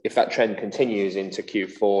 if that trend continues into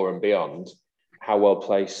Q4 and beyond, how well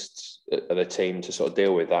placed are the team to sort of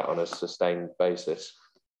deal with that on a sustained basis?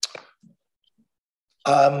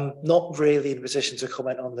 Not really in a position to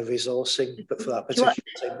comment on the resourcing, but for that particular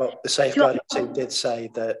team. But the safeguarding team did say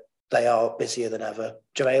that they are busier than ever.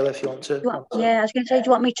 Jamila, if you want to. Yeah, I was going to say, do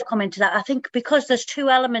you want me to comment to that? I think because there's two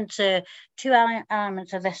elements of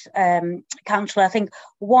this, Councillor. I think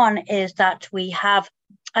one is that we have,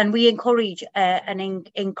 and we encourage an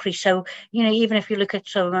increase. So, you know, even if you look at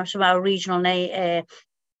some of our regional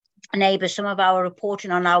neighbours, some of our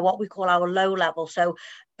reporting on what we call our low level. So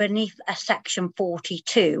beneath a section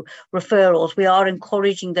 42 referrals, we are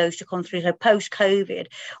encouraging those to come through. So post-COVID,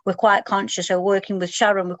 we're quite conscious, so working with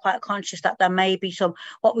Sharon, we're quite conscious that there may be some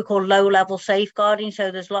what we call low-level safeguarding. So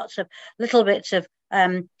there's lots of little bits of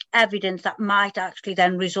evidence that might actually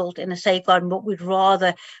then result in a safeguarding, but we'd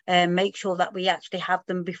rather make sure that we actually have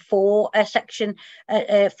them before section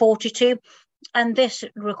 42. And this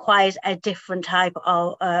requires a different type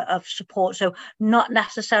of support. So not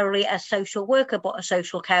necessarily a social worker, but a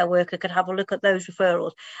social care worker could have a look at those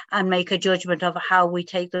referrals and make a judgment of how we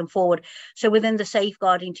take them forward. So within the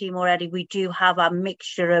safeguarding team already, we do have a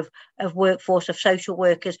mixture of workforce of social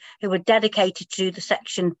workers who are dedicated to the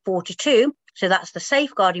section 42. So that's the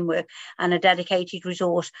safeguarding work, and a dedicated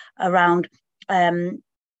resource around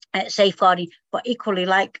safeguarding. But equally,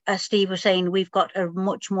 like Steve was saying, we've got a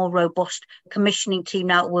much more robust commissioning team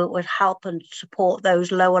now that will help and support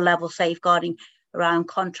those lower level safeguarding around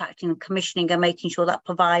contracting and commissioning, and making sure that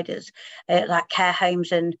providers like care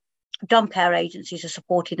homes and dom care agencies are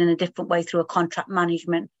supported in a different way through a contract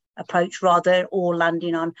management approach, rather all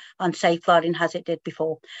landing on safeguarding as it did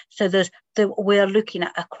before. So we're looking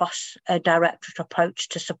at a cross directorate approach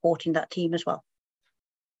to supporting that team as well.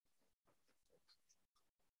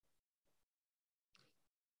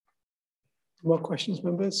 More questions,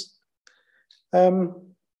 members?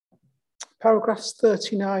 Paragraphs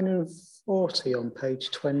 39 and 40 on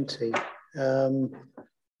page 20.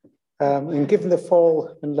 And given the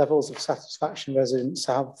fall in levels of satisfaction residents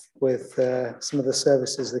have with some of the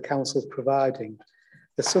services the council is providing,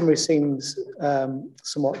 the summary seems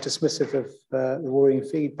somewhat dismissive of the worrying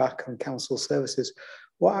feedback on council services.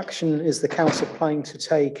 What action is the council planning to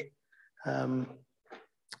take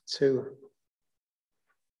to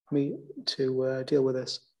deal with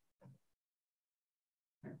this?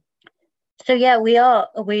 So yeah,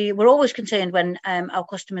 we're always concerned when our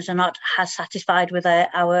customers are not as satisfied with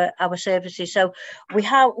our services. So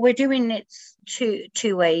we're doing it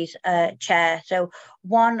two ways, Chair. So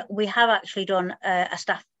one, we have actually done a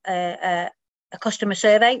staff a customer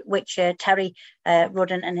survey, which Terry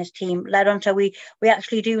Rudden and his team led on. So we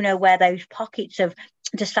actually do know where those pockets of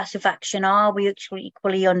dissatisfaction are. We actually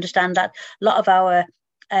equally understand that a lot of our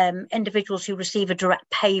individuals who receive a direct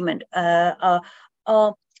payment are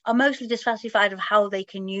mostly dissatisfied of how they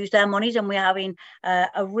can use their monies, and we're having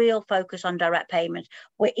a real focus on direct payments.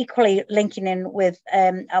 We're equally linking in with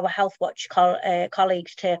our Health Watch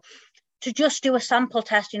colleagues to just do a sample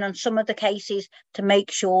testing on some of the cases to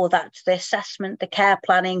make sure that the assessment, the care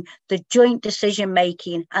planning, the joint decision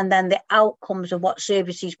making, and then the outcomes of what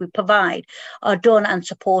services we provide are done and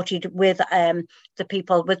supported with the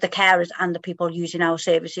people, with the carers and the people using our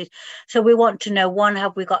services. So we want to know, one,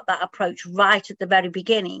 have we got that approach right at the very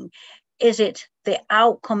beginning? Is it the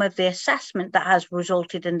outcome of the assessment that has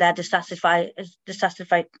resulted in their dissatisfaction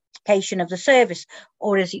of the service,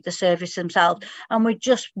 or is it the service themselves? And we're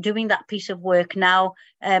just doing that piece of work now,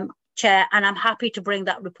 Chair, and I'm happy to bring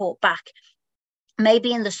that report back,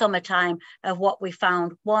 maybe in the summertime, of what we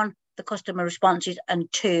found. One, the customer responses, and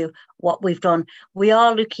two, what we've done. We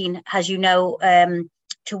are looking, as you know,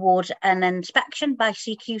 towards an inspection by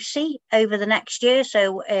CQC over the next year.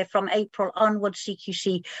 So from April onwards,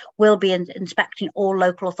 CQC will be inspecting all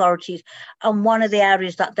local authorities. And one of the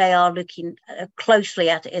areas that they are looking closely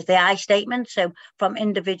at is the I statement. So from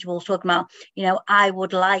individuals talking about, you know, I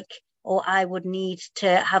would like, or I would need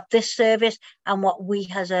to have this service, and what we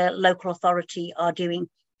as a local authority are doing.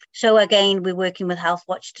 So again, we're working with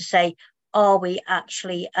Healthwatch to say, are we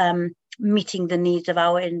actually meeting the needs of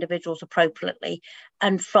our individuals appropriately?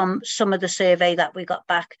 And from some of the survey that we got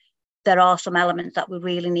back, there are some elements that we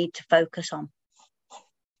really need to focus on.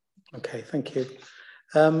 Okay, thank you.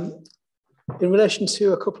 In relation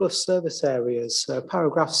to a couple of service areas,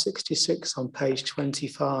 paragraph 66 on page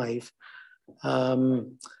 25,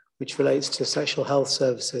 which relates to sexual health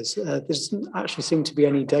services, there doesn't actually seem to be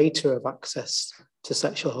any data of access to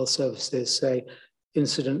sexual health services, say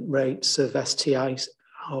incident rates of STIs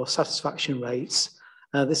or satisfaction rates.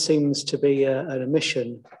 This seems to be an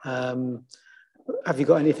omission. Have you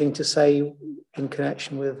got anything to say in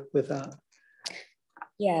connection with that?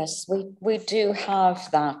 Yes, we do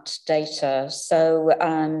have that data. So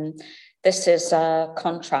this is a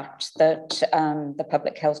contract that the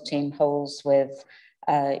public health team holds with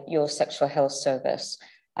your sexual health service.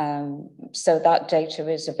 So that data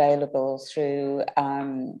is available through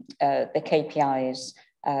the KPIs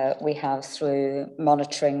we have through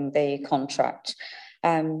monitoring the contract.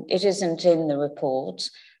 It isn't in the report,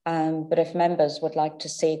 but if members would like to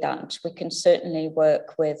see that, we can certainly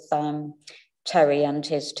work with Terry and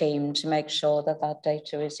his team to make sure that that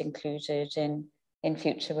data is included in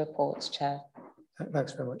future reports, Chair.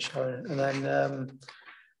 Thanks very much, Sharon. And then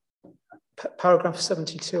paragraph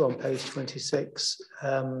 72 on page 26,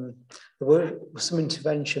 there were some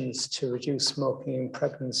interventions to reduce smoking in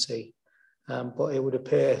pregnancy, but it would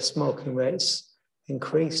appear smoking rates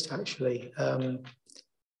increased actually.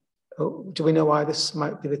 Do we know why this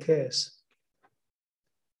might be the case?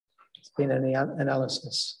 Has been any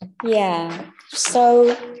analysis? Yeah,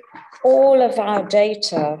 so all of our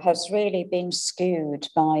data has really been skewed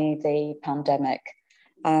by the pandemic.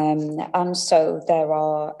 And so there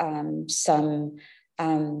are some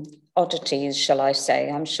oddities, shall I say.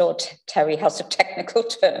 I'm sure Terry has a technical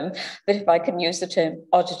term, but if I can use the term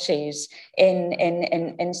oddities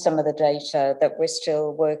in some of the data that we're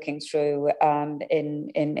still working through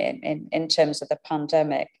in terms of the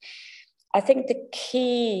pandemic. I think the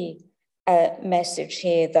key message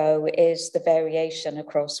here, though, is the variation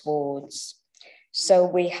across wards. So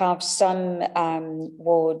we have some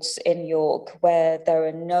wards in York where there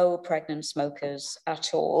are no pregnant smokers at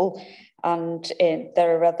all. And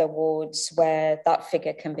there are other wards where that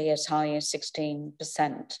figure can be as high as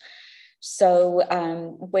 16%. So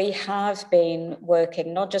we have been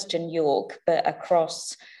working not just in York, but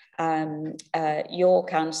across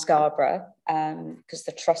York and Scarborough, because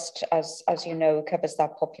the Trust, as you know, covers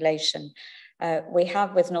that population. We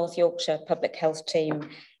have with North Yorkshire Public Health Team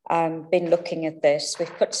been looking at this.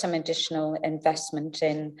 We've put some additional investment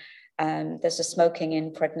in. There's a smoking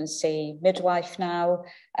in pregnancy midwife now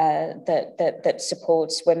that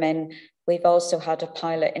supports women. We've also had a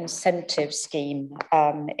pilot incentive scheme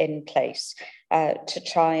in place to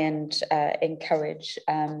try and encourage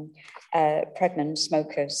pregnant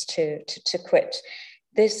smokers to quit.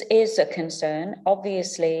 This is a concern.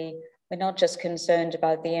 Obviously, we're not just concerned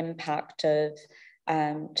about the impact of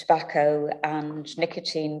tobacco and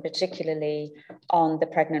nicotine, particularly on the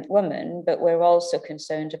pregnant woman, but we're also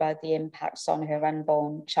concerned about the impacts on her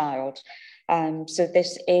unborn child. So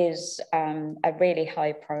this is a really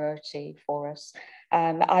high priority for us.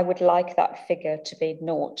 I would like that figure to be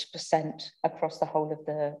 0% across the whole of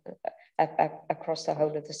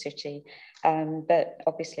the city, but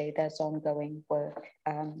obviously there's ongoing work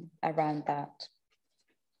around that.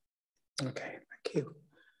 Okay, thank you.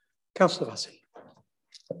 Councillor Vassey.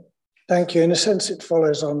 Thank you. In a sense, it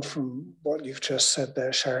follows on from what you've just said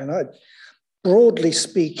there, Sharon. Broadly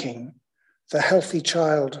speaking, the Healthy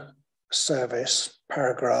Child Service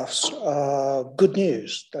paragraphs are good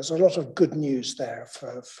news. There's a lot of good news there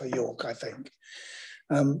for York, I think.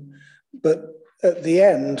 But at the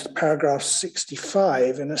end, paragraph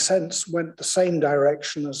 65, in a sense, went the same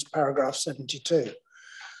direction as paragraph 72.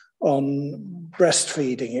 On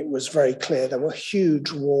breastfeeding, it was very clear there were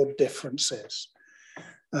huge ward differences.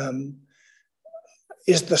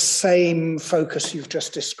 Is the same focus you've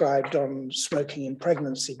just described on smoking in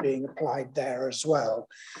pregnancy being applied there as well,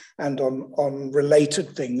 and on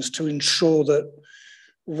related things to ensure that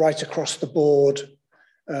right across the board,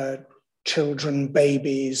 children,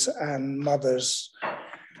 babies and mothers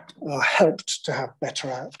are helped to have better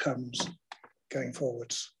outcomes going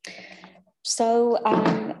forwards? So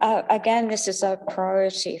again, this is a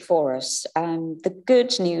priority for us. The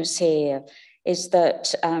good news here is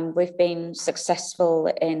that we've been successful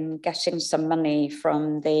in getting some money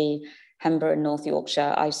from the Humber and North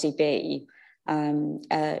Yorkshire ICB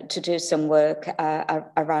to do some work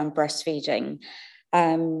around breastfeeding.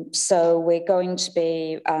 So we're going to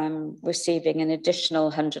be receiving an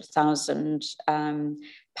additional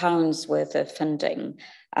 £100,000 worth of funding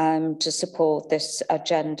to support this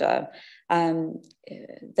agenda.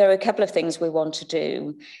 There are a couple of things we want to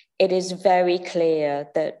do. It is very clear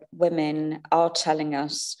that women are telling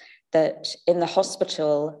us that in the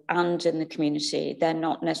hospital and in the community, they're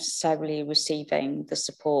not necessarily receiving the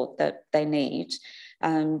support that they need.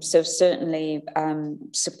 So certainly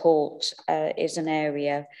support is an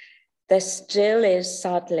area. There still is,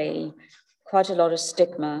 sadly, quite a lot of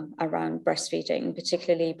stigma around breastfeeding,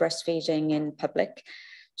 particularly breastfeeding in public.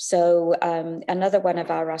 So another one of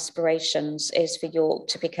our aspirations is for York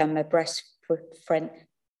to become a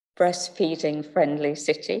breastfeeding friendly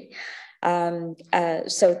city. So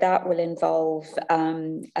that will involve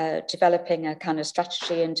developing a kind of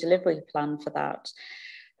strategy and delivery plan for that.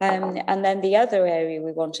 And then the other area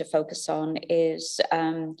we want to focus on is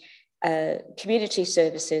community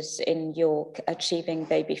services in York achieving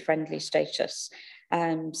baby-friendly status.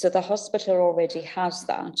 So the hospital already has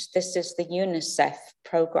that. This is the UNICEF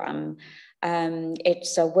programme.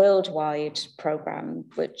 It's a worldwide programme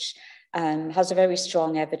which has a very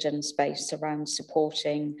strong evidence base around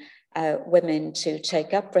supporting women to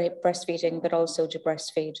take up breastfeeding, but also to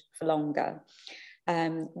breastfeed for longer.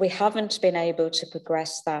 We haven't been able to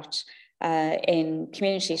progress that in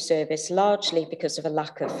community service, largely because of a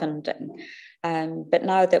lack of funding. But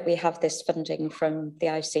now that we have this funding from the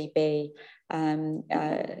ICB,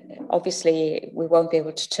 obviously we won't be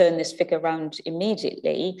able to turn this figure around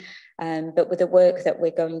immediately, but with the work that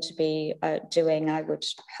we're going to be doing, I would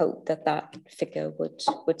hope that that figure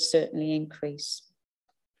would certainly increase.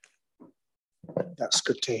 That's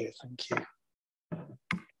good to hear, thank you.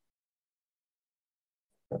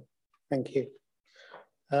 Thank you.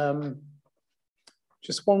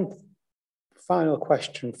 Just one final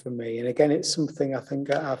question for me, and again, it's something I think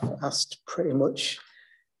that I've asked pretty much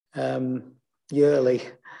yearly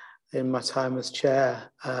in my time as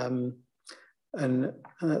chair, and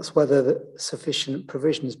that's whether the sufficient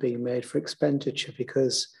provision is being made for expenditure,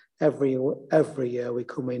 because every year we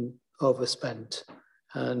come in overspent,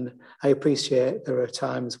 and I appreciate there are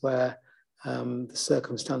times where the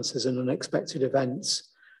circumstances and unexpected events,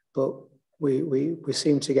 but we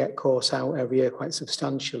seem to get caught out every year quite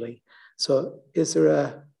substantially. So is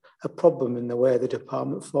there a problem in the way the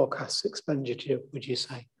department forecasts expenditure, would you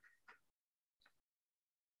say?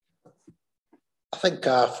 I think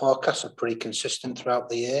our forecasts are pretty consistent throughout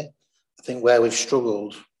the year. I think where we've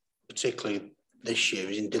struggled, particularly this year,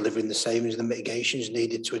 is in delivering the savings and the mitigations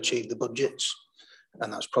needed to achieve the budgets.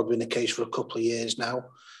 And that's probably been the case for a couple of years now.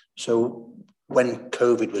 So when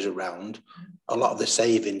COVID was around, a lot of the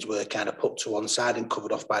savings were kind of put to one side and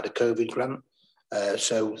covered off by the COVID grant.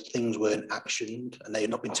 So things weren't actioned and they've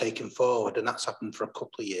not been taken forward, and that's happened for a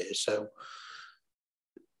couple of years. So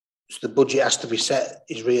the budget has to be set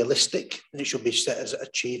is realistic and it should be set as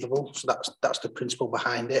achievable. So that's the principle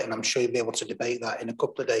behind it, and I'm sure you'll be able to debate that in a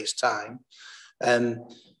couple of days' time.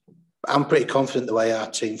 I'm pretty confident the way our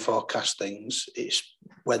team forecast things. It's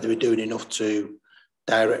whether we're doing enough to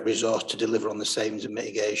direct resource to deliver on the savings and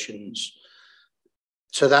mitigations.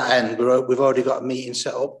 To that end, we've already got a meeting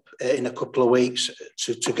set up in a couple of weeks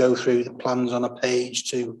to go through the plans on a page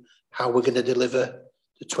to how we're going to deliver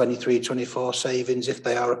the 23-24 savings if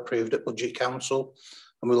they are approved at Budget Council.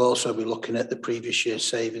 And we'll also be looking at the previous year's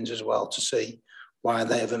savings as well to see why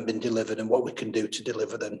they haven't been delivered and what we can do to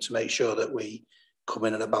deliver them to make sure that we come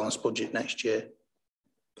in at a balanced budget next year.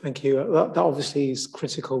 Thank you. That obviously is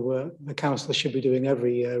critical work the council should be doing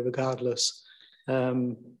every year regardless.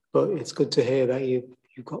 But it's good to hear that you've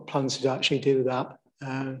got plans to actually do that.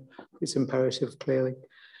 It's imperative, clearly.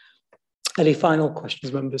 Any final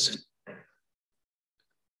questions, members?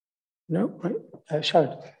 No, right.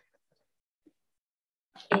 Sharon.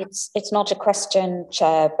 It's not a question,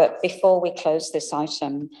 Chair, but before we close this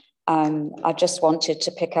item, I just wanted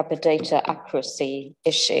to pick up a data accuracy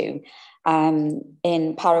issue.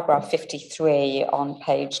 In paragraph 53 on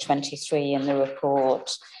page 23 in the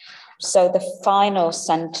report. So the final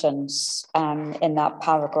sentence in that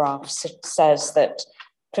paragraph says that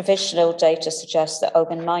provisional data suggests that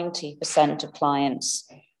over 90% of clients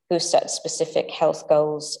who set specific health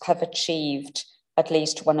goals have achieved at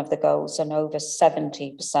least one of the goals, and over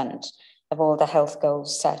 70% of all the health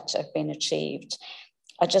goals set have been achieved.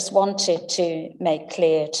 I just wanted to make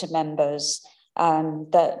clear to members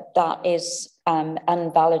that is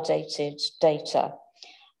unvalidated data.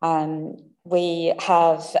 We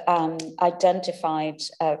have identified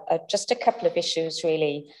just a couple of issues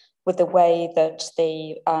really with the way that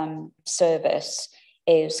the service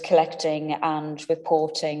is collecting and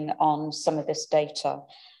reporting on some of this data.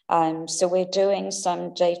 So we're doing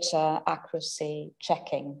some data accuracy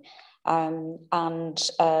checking, and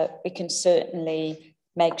we can certainly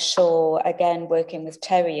make sure, again, working with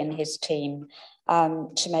Terry and his team,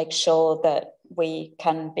 to make sure that we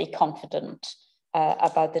can be confident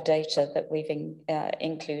about the data that we've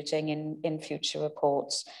including in future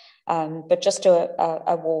reports. But just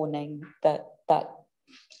a warning that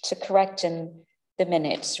to correct in the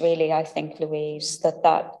minutes, really, I think, Louise, that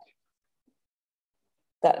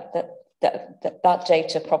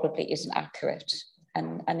data probably isn't accurate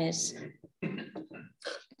and is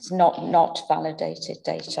it's not validated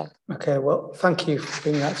data. Okay, well, thank you for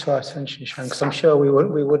bringing that to our attention, Sharon, because I'm sure we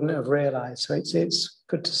wouldn't have realised. So it's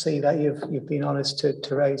good to see that you've been honest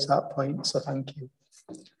to raise that point. So thank you.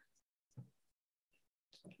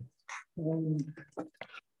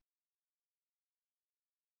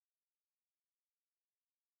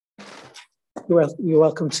 You're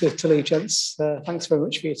welcome to leave, gents. Thanks very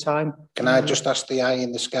much for your time. Can I just ask the eye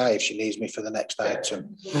in the sky if she needs me for the next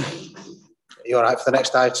item? Are you all right for the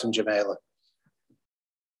next item, Jamila?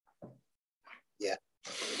 Yeah.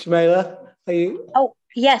 Jamila, are you? Oh,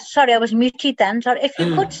 yes, sorry, I was muted then. Sorry, if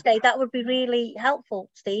you could stay, that would be really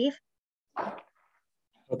helpful, Steve.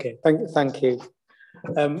 Okay, thank you.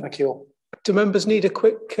 Thank you. Do members need a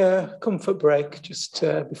quick comfort break just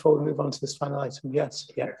before we move on to this final item? Yes.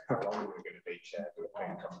 Yeah. How long are we going to be, Chair?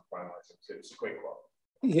 Final item, so it's a quick one.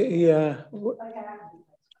 Yeah.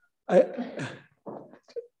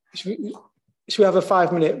 Should we have a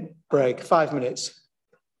 5-minute break? 5 minutes.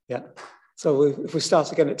 Yeah. So if we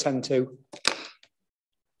start again at 10:02.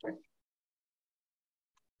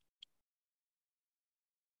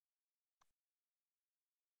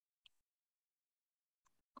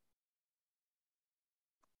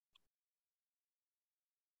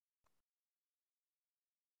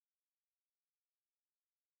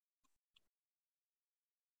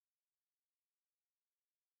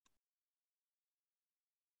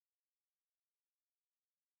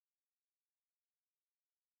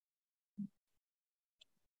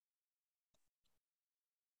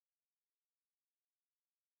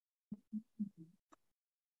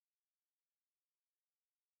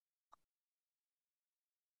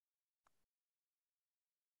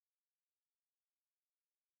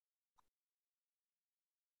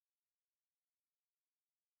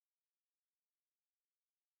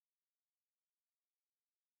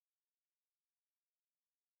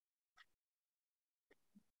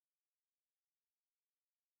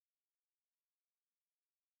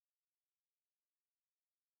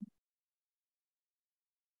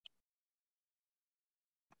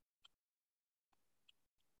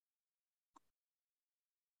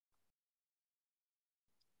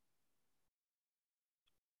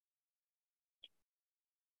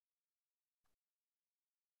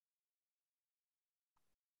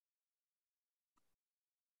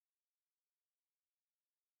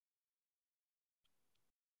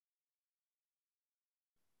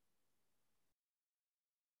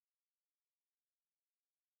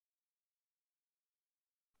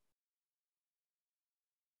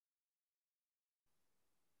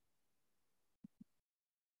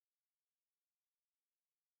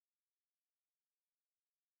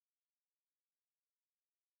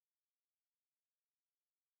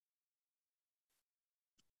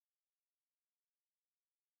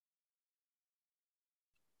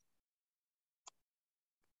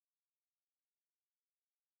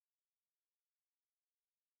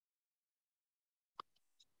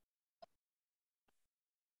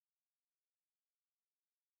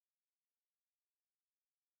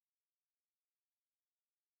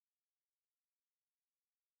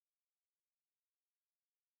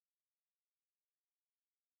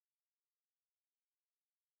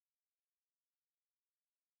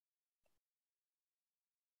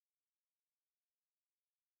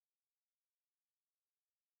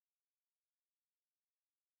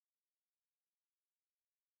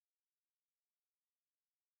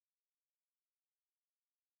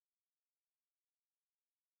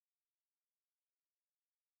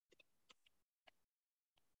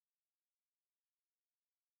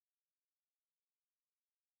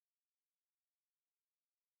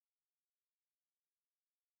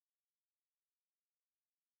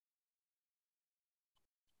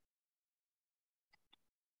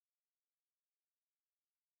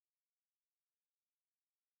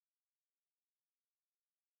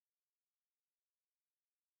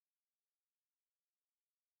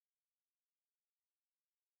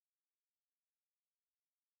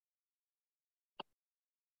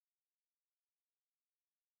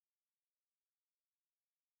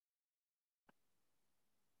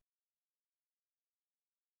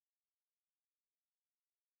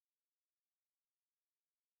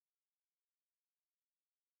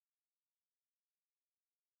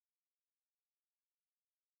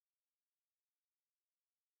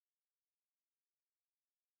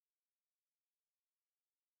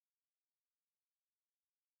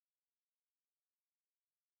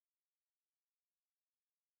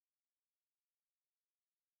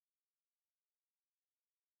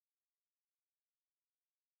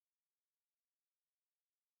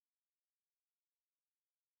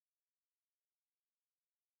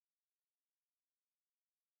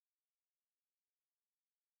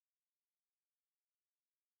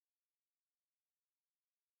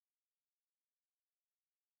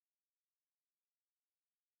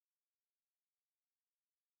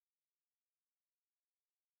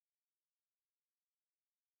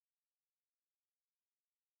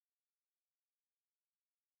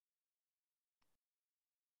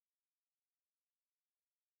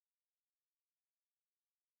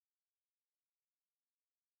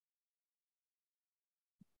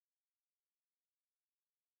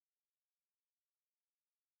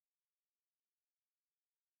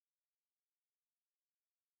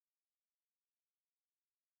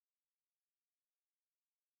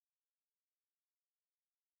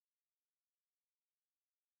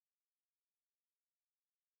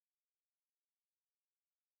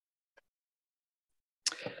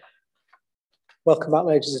 Welcome back,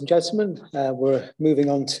 ladies and gentlemen. We're moving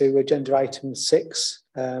on to agenda item 6,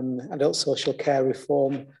 adult social care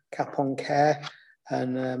reform, cap on care.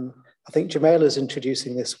 And I think Jamila is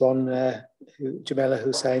introducing this one. Jamila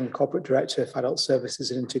Hussain, Corporate Director of Adult Services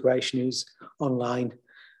and Integration, who's online.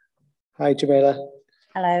 Hi, Jamila.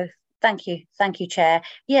 Hello. Thank you, Chair.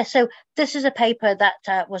 Yeah, so this is a paper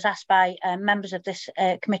that was asked by members of this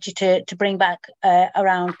committee to bring back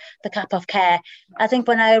around the cap of care. I think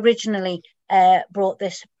when I originally brought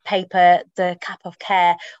this paper, the cap of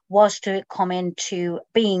care was to come into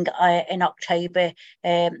being in October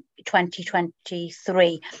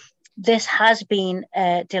 2023. This has been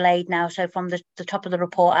delayed now. So from the top of the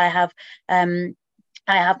report, I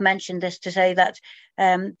have mentioned this to say that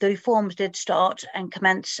the reforms did start and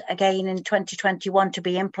commence again in 2021 to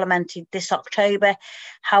be implemented this October.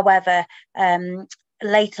 However,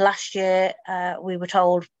 late last year, we were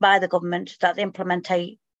told by the government that the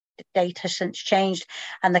implementation date has since changed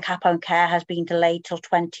and the cap on care has been delayed till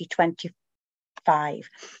 2025.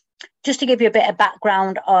 Just to give you a bit of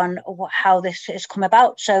background on how this has come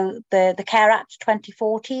about. So the Care Act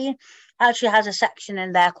 2014 actually has a section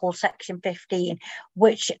in there called Section 15,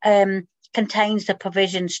 which contains the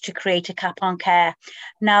provisions to create a cap on care.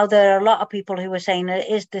 Now, there are a lot of people who are saying,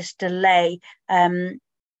 is this delay a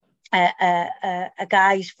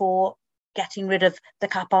guise for getting rid of the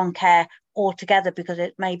cap on care altogether because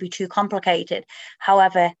it may be too complicated?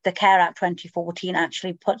 However, the Care Act 2014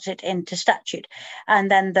 actually puts it into statute. And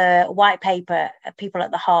then the white paper, People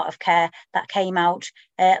at the Heart of Care, that came out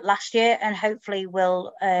last year and hopefully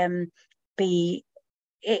will be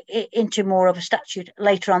into more of a statute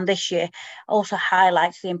later on this year, also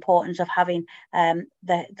highlights the importance of having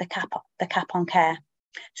the cap on care.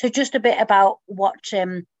 So just a bit about what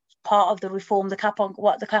part of the reform,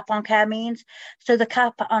 what the cap on care means. So the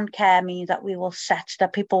cap on care means that we will set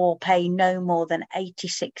that people will pay no more than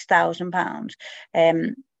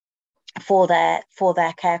 £86,000 for their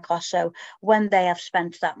care costs. So when they have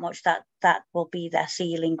spent that much, that will be their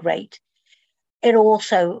ceiling rate. It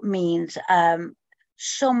also means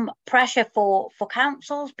some pressure for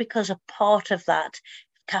councils, because a part of that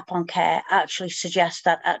cap on care actually suggests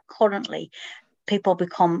that currently people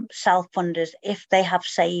become self-funders if they have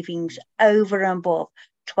savings over and above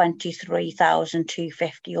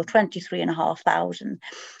 23,250 or 23,500,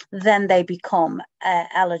 then they become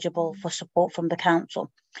eligible for support from the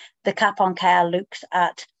council. The cap on care looks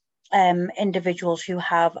at individuals who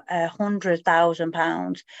have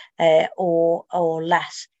 £100,000 or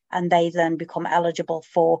less, and they then become eligible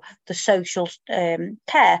for the social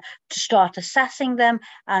care to start assessing them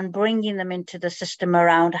and bringing them into the system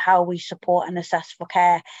around how we support and assess for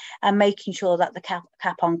care and making sure that the cap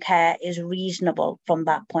on care is reasonable from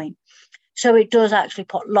that point. So it does actually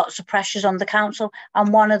put lots of pressures on the council.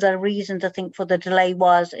 And one of the reasons I think for the delay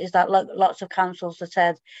is that lots of councils have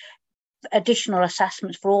said additional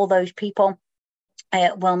assessments for all those people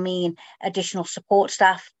will mean additional support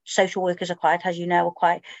staff. Social workers are quite, as you know, are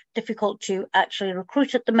quite difficult to actually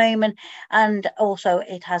recruit at the moment. And also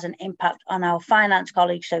it has an impact on our finance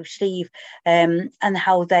colleagues, so Steve, and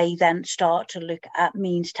how they then start to look at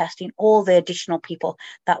means testing all the additional people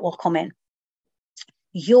that will come in.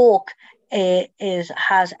 York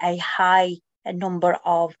has a high number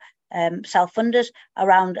of self-funders,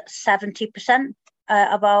 around 70%.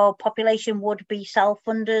 Of our population would be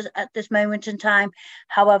self-funders at this moment in time.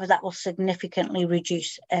 However, that will significantly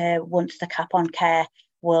reduce once the cap on care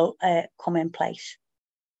will come in place.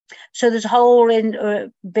 So there's a whole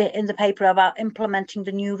bit in the paper about implementing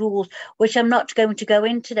the new rules, which I'm not going to go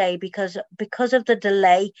in today because of the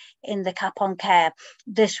delay in the cap on care.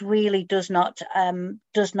 This really does not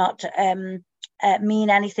mean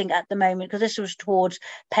anything at the moment, because this was towards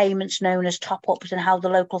payments known as top-ups and how the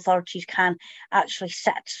local authorities can actually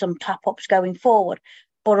set some top-ups going forward.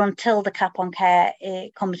 But until the cap on care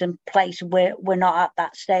comes in place, we're not at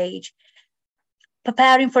that stage.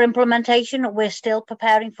 Preparing for implementation, we're still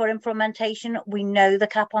preparing for implementation. We know the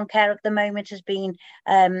cap on care at the moment has been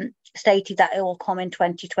stated that it will come in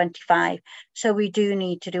 2025. So we do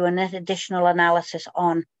need to do an additional analysis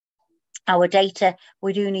on our data.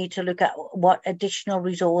 We do need to look at what additional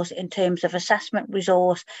resource in terms of assessment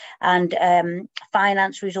resource and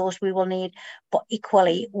finance resource we will need, but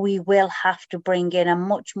equally we will have to bring in a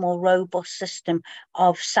much more robust system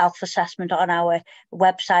of self-assessment on our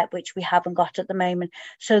website, which we haven't got at the moment.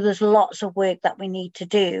 So there's lots of work that we need to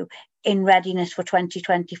do in readiness for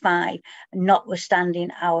 2025,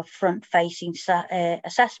 notwithstanding our front-facing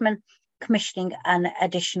assessment, commissioning and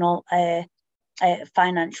additional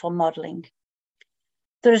financial modelling.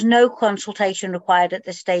 There is no consultation required at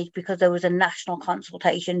this stage because there was a national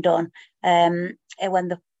consultation done when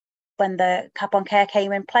the cap on care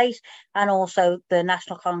came in place, and also the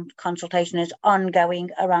national consultation is ongoing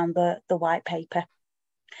around the white paper.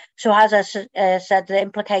 So as I said, the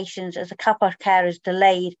implications as the cap on care is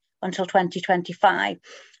delayed until 2025,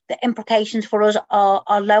 the implications for us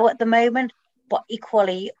are low at the moment, but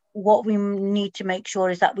equally what we need to make sure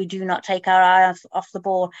is that we do not take our eye off the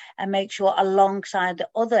ball and make sure alongside the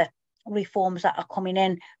other reforms that are coming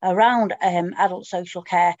in around adult social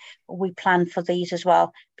care, we plan for these as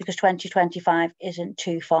well, because 2025 isn't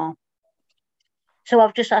too far. So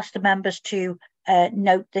I've just asked the members to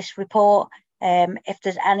note this report. If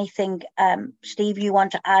there's anything, Steve, you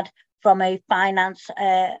want to add from a finance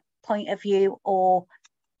point of view, or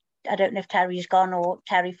I don't know if Terry's gone, or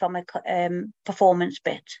Terry from a performance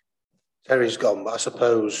bit. Terry's gone, but I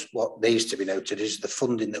suppose what needs to be noted is the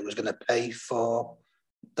funding that was going to pay for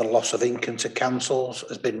the loss of income to councils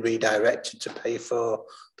has been redirected to pay for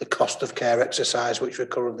the cost of care exercise, which we're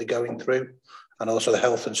currently going through. And also the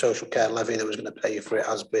health and social care levy that was going to pay for it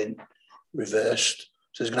has been reversed.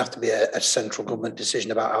 So there's going to have to be a central government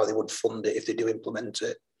decision about how they would fund it if they do implement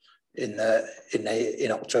it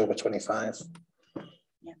in October 25.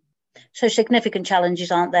 So significant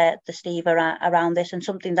challenges, aren't there, Steve, around this, and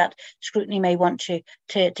something that Scrutiny may want to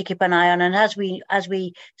keep an eye on. And as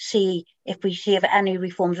we see, if we see any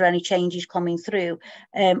reforms or any changes coming through,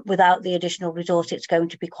 without the additional resource, it's going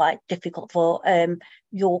to be quite difficult for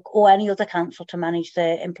York or any other council to manage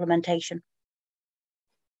the implementation.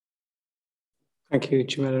 Thank you,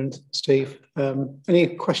 Jamila and Steve. Any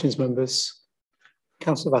questions, members?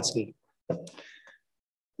 Councillor Vassie.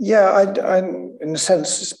 Yeah, I, in a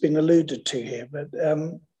sense, it's been alluded to here, but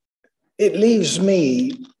it leaves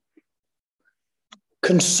me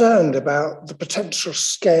concerned about the potential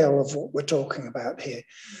scale of what we're talking about here.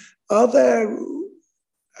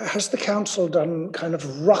 Has the council done kind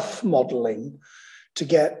of rough modelling to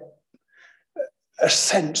get a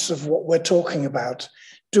sense of what we're talking about?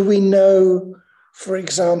 Do we know, for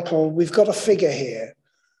example, we've got a figure here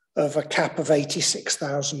of a cap of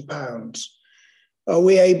 £86,000. Are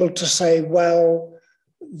we able to say, well,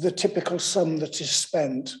 the typical sum that is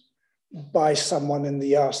spent by someone in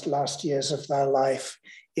the last years of their life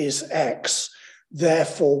is X,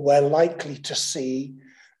 therefore we're likely to see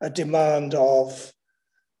a demand of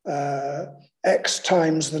X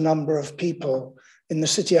times the number of people in the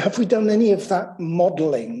city? Have we done any of that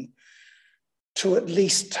modelling to at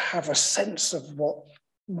least have a sense of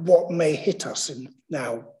what may hit us in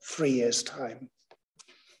now 3 years' time?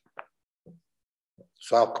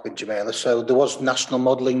 So I'll come in, Jamila. So there was national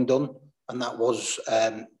modelling done, and that was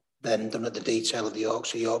then done at the detail of the York.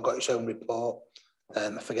 So York got its own report. I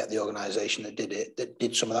forget the organisation that did it, that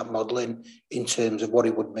did some of that modelling in terms of what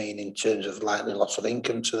it would mean in terms of likely loss of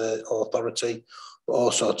income to the authority, but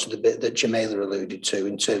also to the bit that Jamila alluded to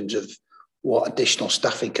in terms of what additional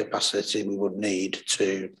staffing capacity we would need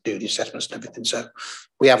to do the assessments and everything. So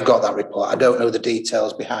we have got that report. I don't know the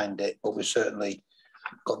details behind it, but we've certainly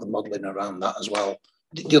got the modelling around that as well.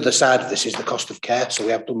 The other side of this is the cost of care. So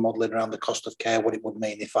we have done modelling around the cost of care, what it would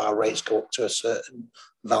mean if our rates go up to a certain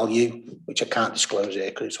value, which I can't disclose here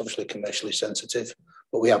because it's obviously commercially sensitive,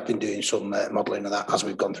 but we have been doing some modelling of that as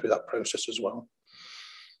we've gone through that process as well.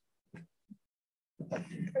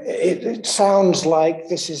 It sounds like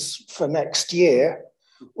this is for next year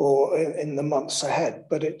or in the months ahead,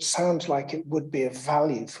 but it sounds like it would be of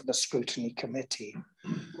value for the Scrutiny Committee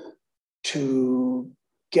to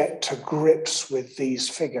get to grips with these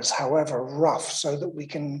figures, however rough, so that we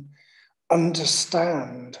can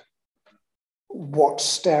understand what's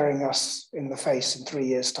staring us in the face in 3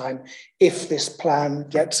 years' time if this plan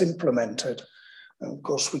gets implemented. And of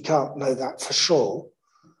course, we can't know that for sure,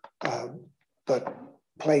 but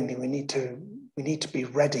plainly we need to be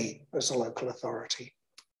ready as a local authority.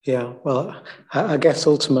 Yeah, well, I guess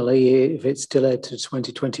ultimately, if it's delayed to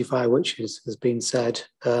 2025, which has been said,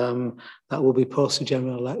 that will be post the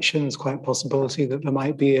general election. There's quite a possibility that there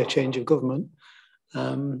might be a change of government,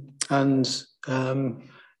 and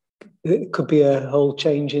it could be a whole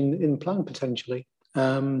change in plan potentially.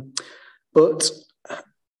 But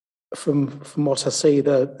from what I see,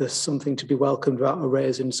 there's something to be welcomed about a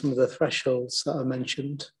raise in some of the thresholds that I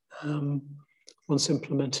mentioned, once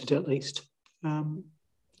implemented at least.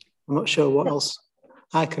 I'm not sure what else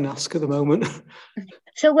I can ask at the moment.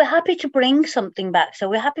 So we're happy to bring something back. So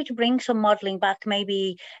we're happy to bring some modelling back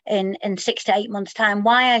maybe in 6 to 8 months' time.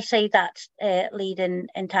 Why I say that, lead in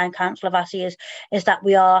time, Councillor Vassie, is that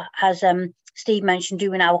we are, as Steve mentioned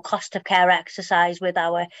doing our cost of care exercise with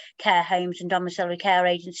our care homes and domiciliary care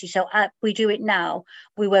agencies. So we do it now,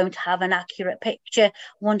 we won't have an accurate picture.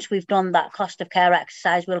 Once we've done that cost of care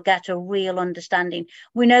exercise, we'll get a real understanding.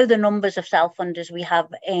 We know the numbers of self-funders we have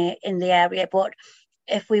in the area, but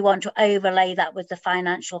if we want to overlay that with the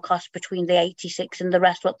financial cost between the 86 and the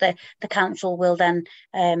rest, what the council will then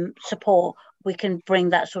support, we can bring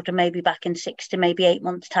that sort of maybe back in 6 to maybe 8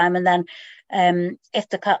 months' time. And then if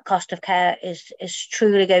the cost of care is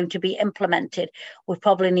truly going to be implemented, we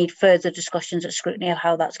probably need further discussions at Scrutiny of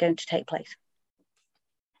how that's going to take place.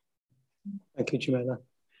 Thank you, Jamila.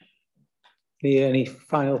 Any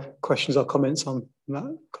final questions or comments on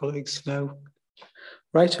that, colleagues? No?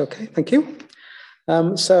 Right, okay, thank you.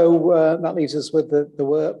 So that leaves us with the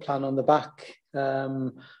work plan on the back,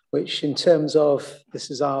 which in terms of,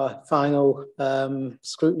 this is our final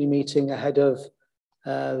scrutiny meeting ahead of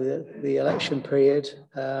the election period.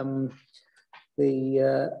 We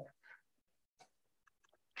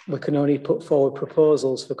can only put forward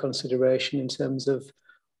proposals for consideration in terms of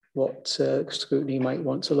what scrutiny might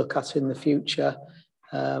want to look at in the future.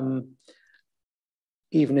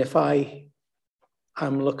 Even if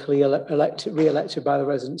I'm luckily re-elected by the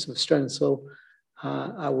residents of Strensall,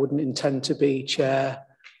 I wouldn't intend to be chair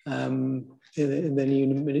in the new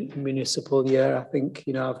municipal year. I think,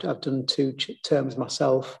 you know, I've done 2 terms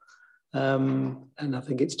myself, and I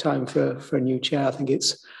think it's time for a new chair. I think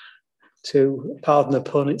it's, to pardon the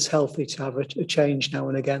pun, it's healthy to have a change now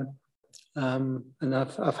and again. And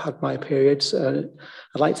I've had my periods. I'd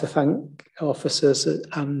like to thank officers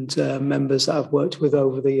and members that I've worked with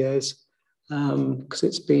over the years, because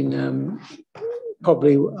it's been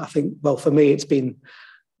probably, I think, well, for me, it's been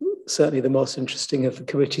certainly the most interesting of the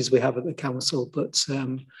committees we have at the council, but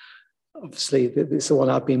obviously it's the one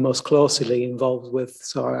I've been most closely involved with,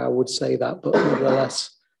 so I would say that, but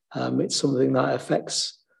nevertheless, it's something that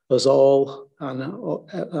affects us all,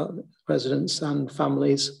 and residents and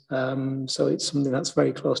families, so it's something that's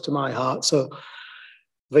very close to my heart. So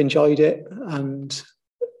I've enjoyed it, and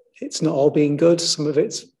it's not all been good. Some of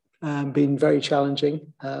it's been very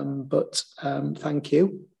challenging, but thank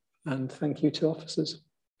you, and thank you to officers.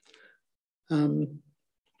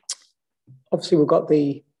 Obviously, we've got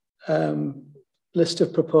the list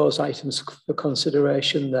of proposed items for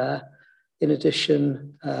consideration there. In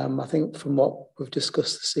addition, I think from what we've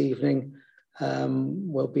discussed this evening,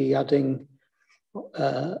 we'll be adding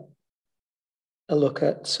a look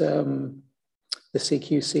at the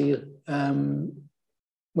CQC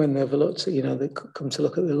when they've looked at, you know, they come to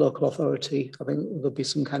look at the local authority. I think there'll be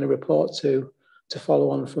some kind of report to follow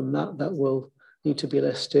on from that will need to be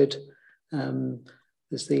listed.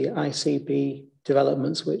 There's the ICB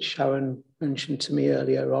developments, which Sharon mentioned to me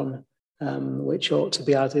earlier on, which ought to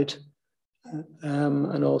be added.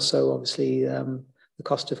 And also, obviously, the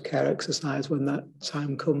cost of care exercise when that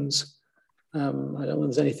time comes. I don't know if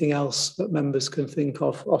there's anything else that members can think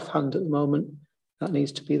of offhand at the moment that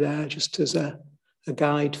needs to be there, just as a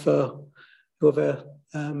guide for whoever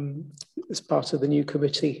is part of the new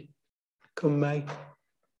committee come May.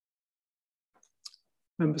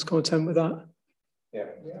 Members content with that? Yeah.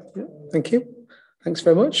 Thank you. Thanks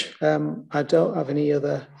very much. I don't have any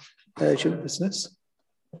other urgent business.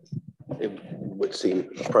 It would seem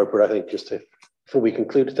appropriate, I think, just to, before we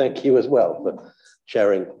conclude, thank you as well for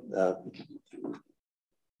sharing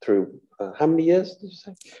through how many years did you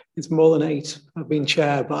say? It's more than 8. I've been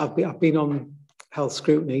chair, but I've been on health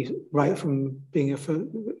scrutiny right from being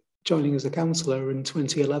joining as a councillor in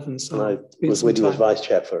 2011. So I was with you as vice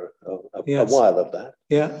chair for a while of that.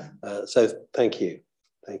 Yeah. So thank you.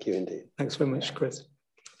 Thank you indeed. Thanks very much, Chris.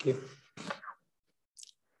 Thank you.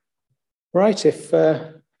 Right, if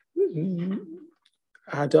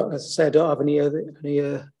I don't, as I say, I don't have any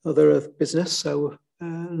other business. So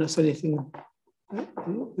unless any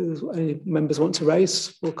members want to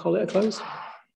raise, we'll call it a close.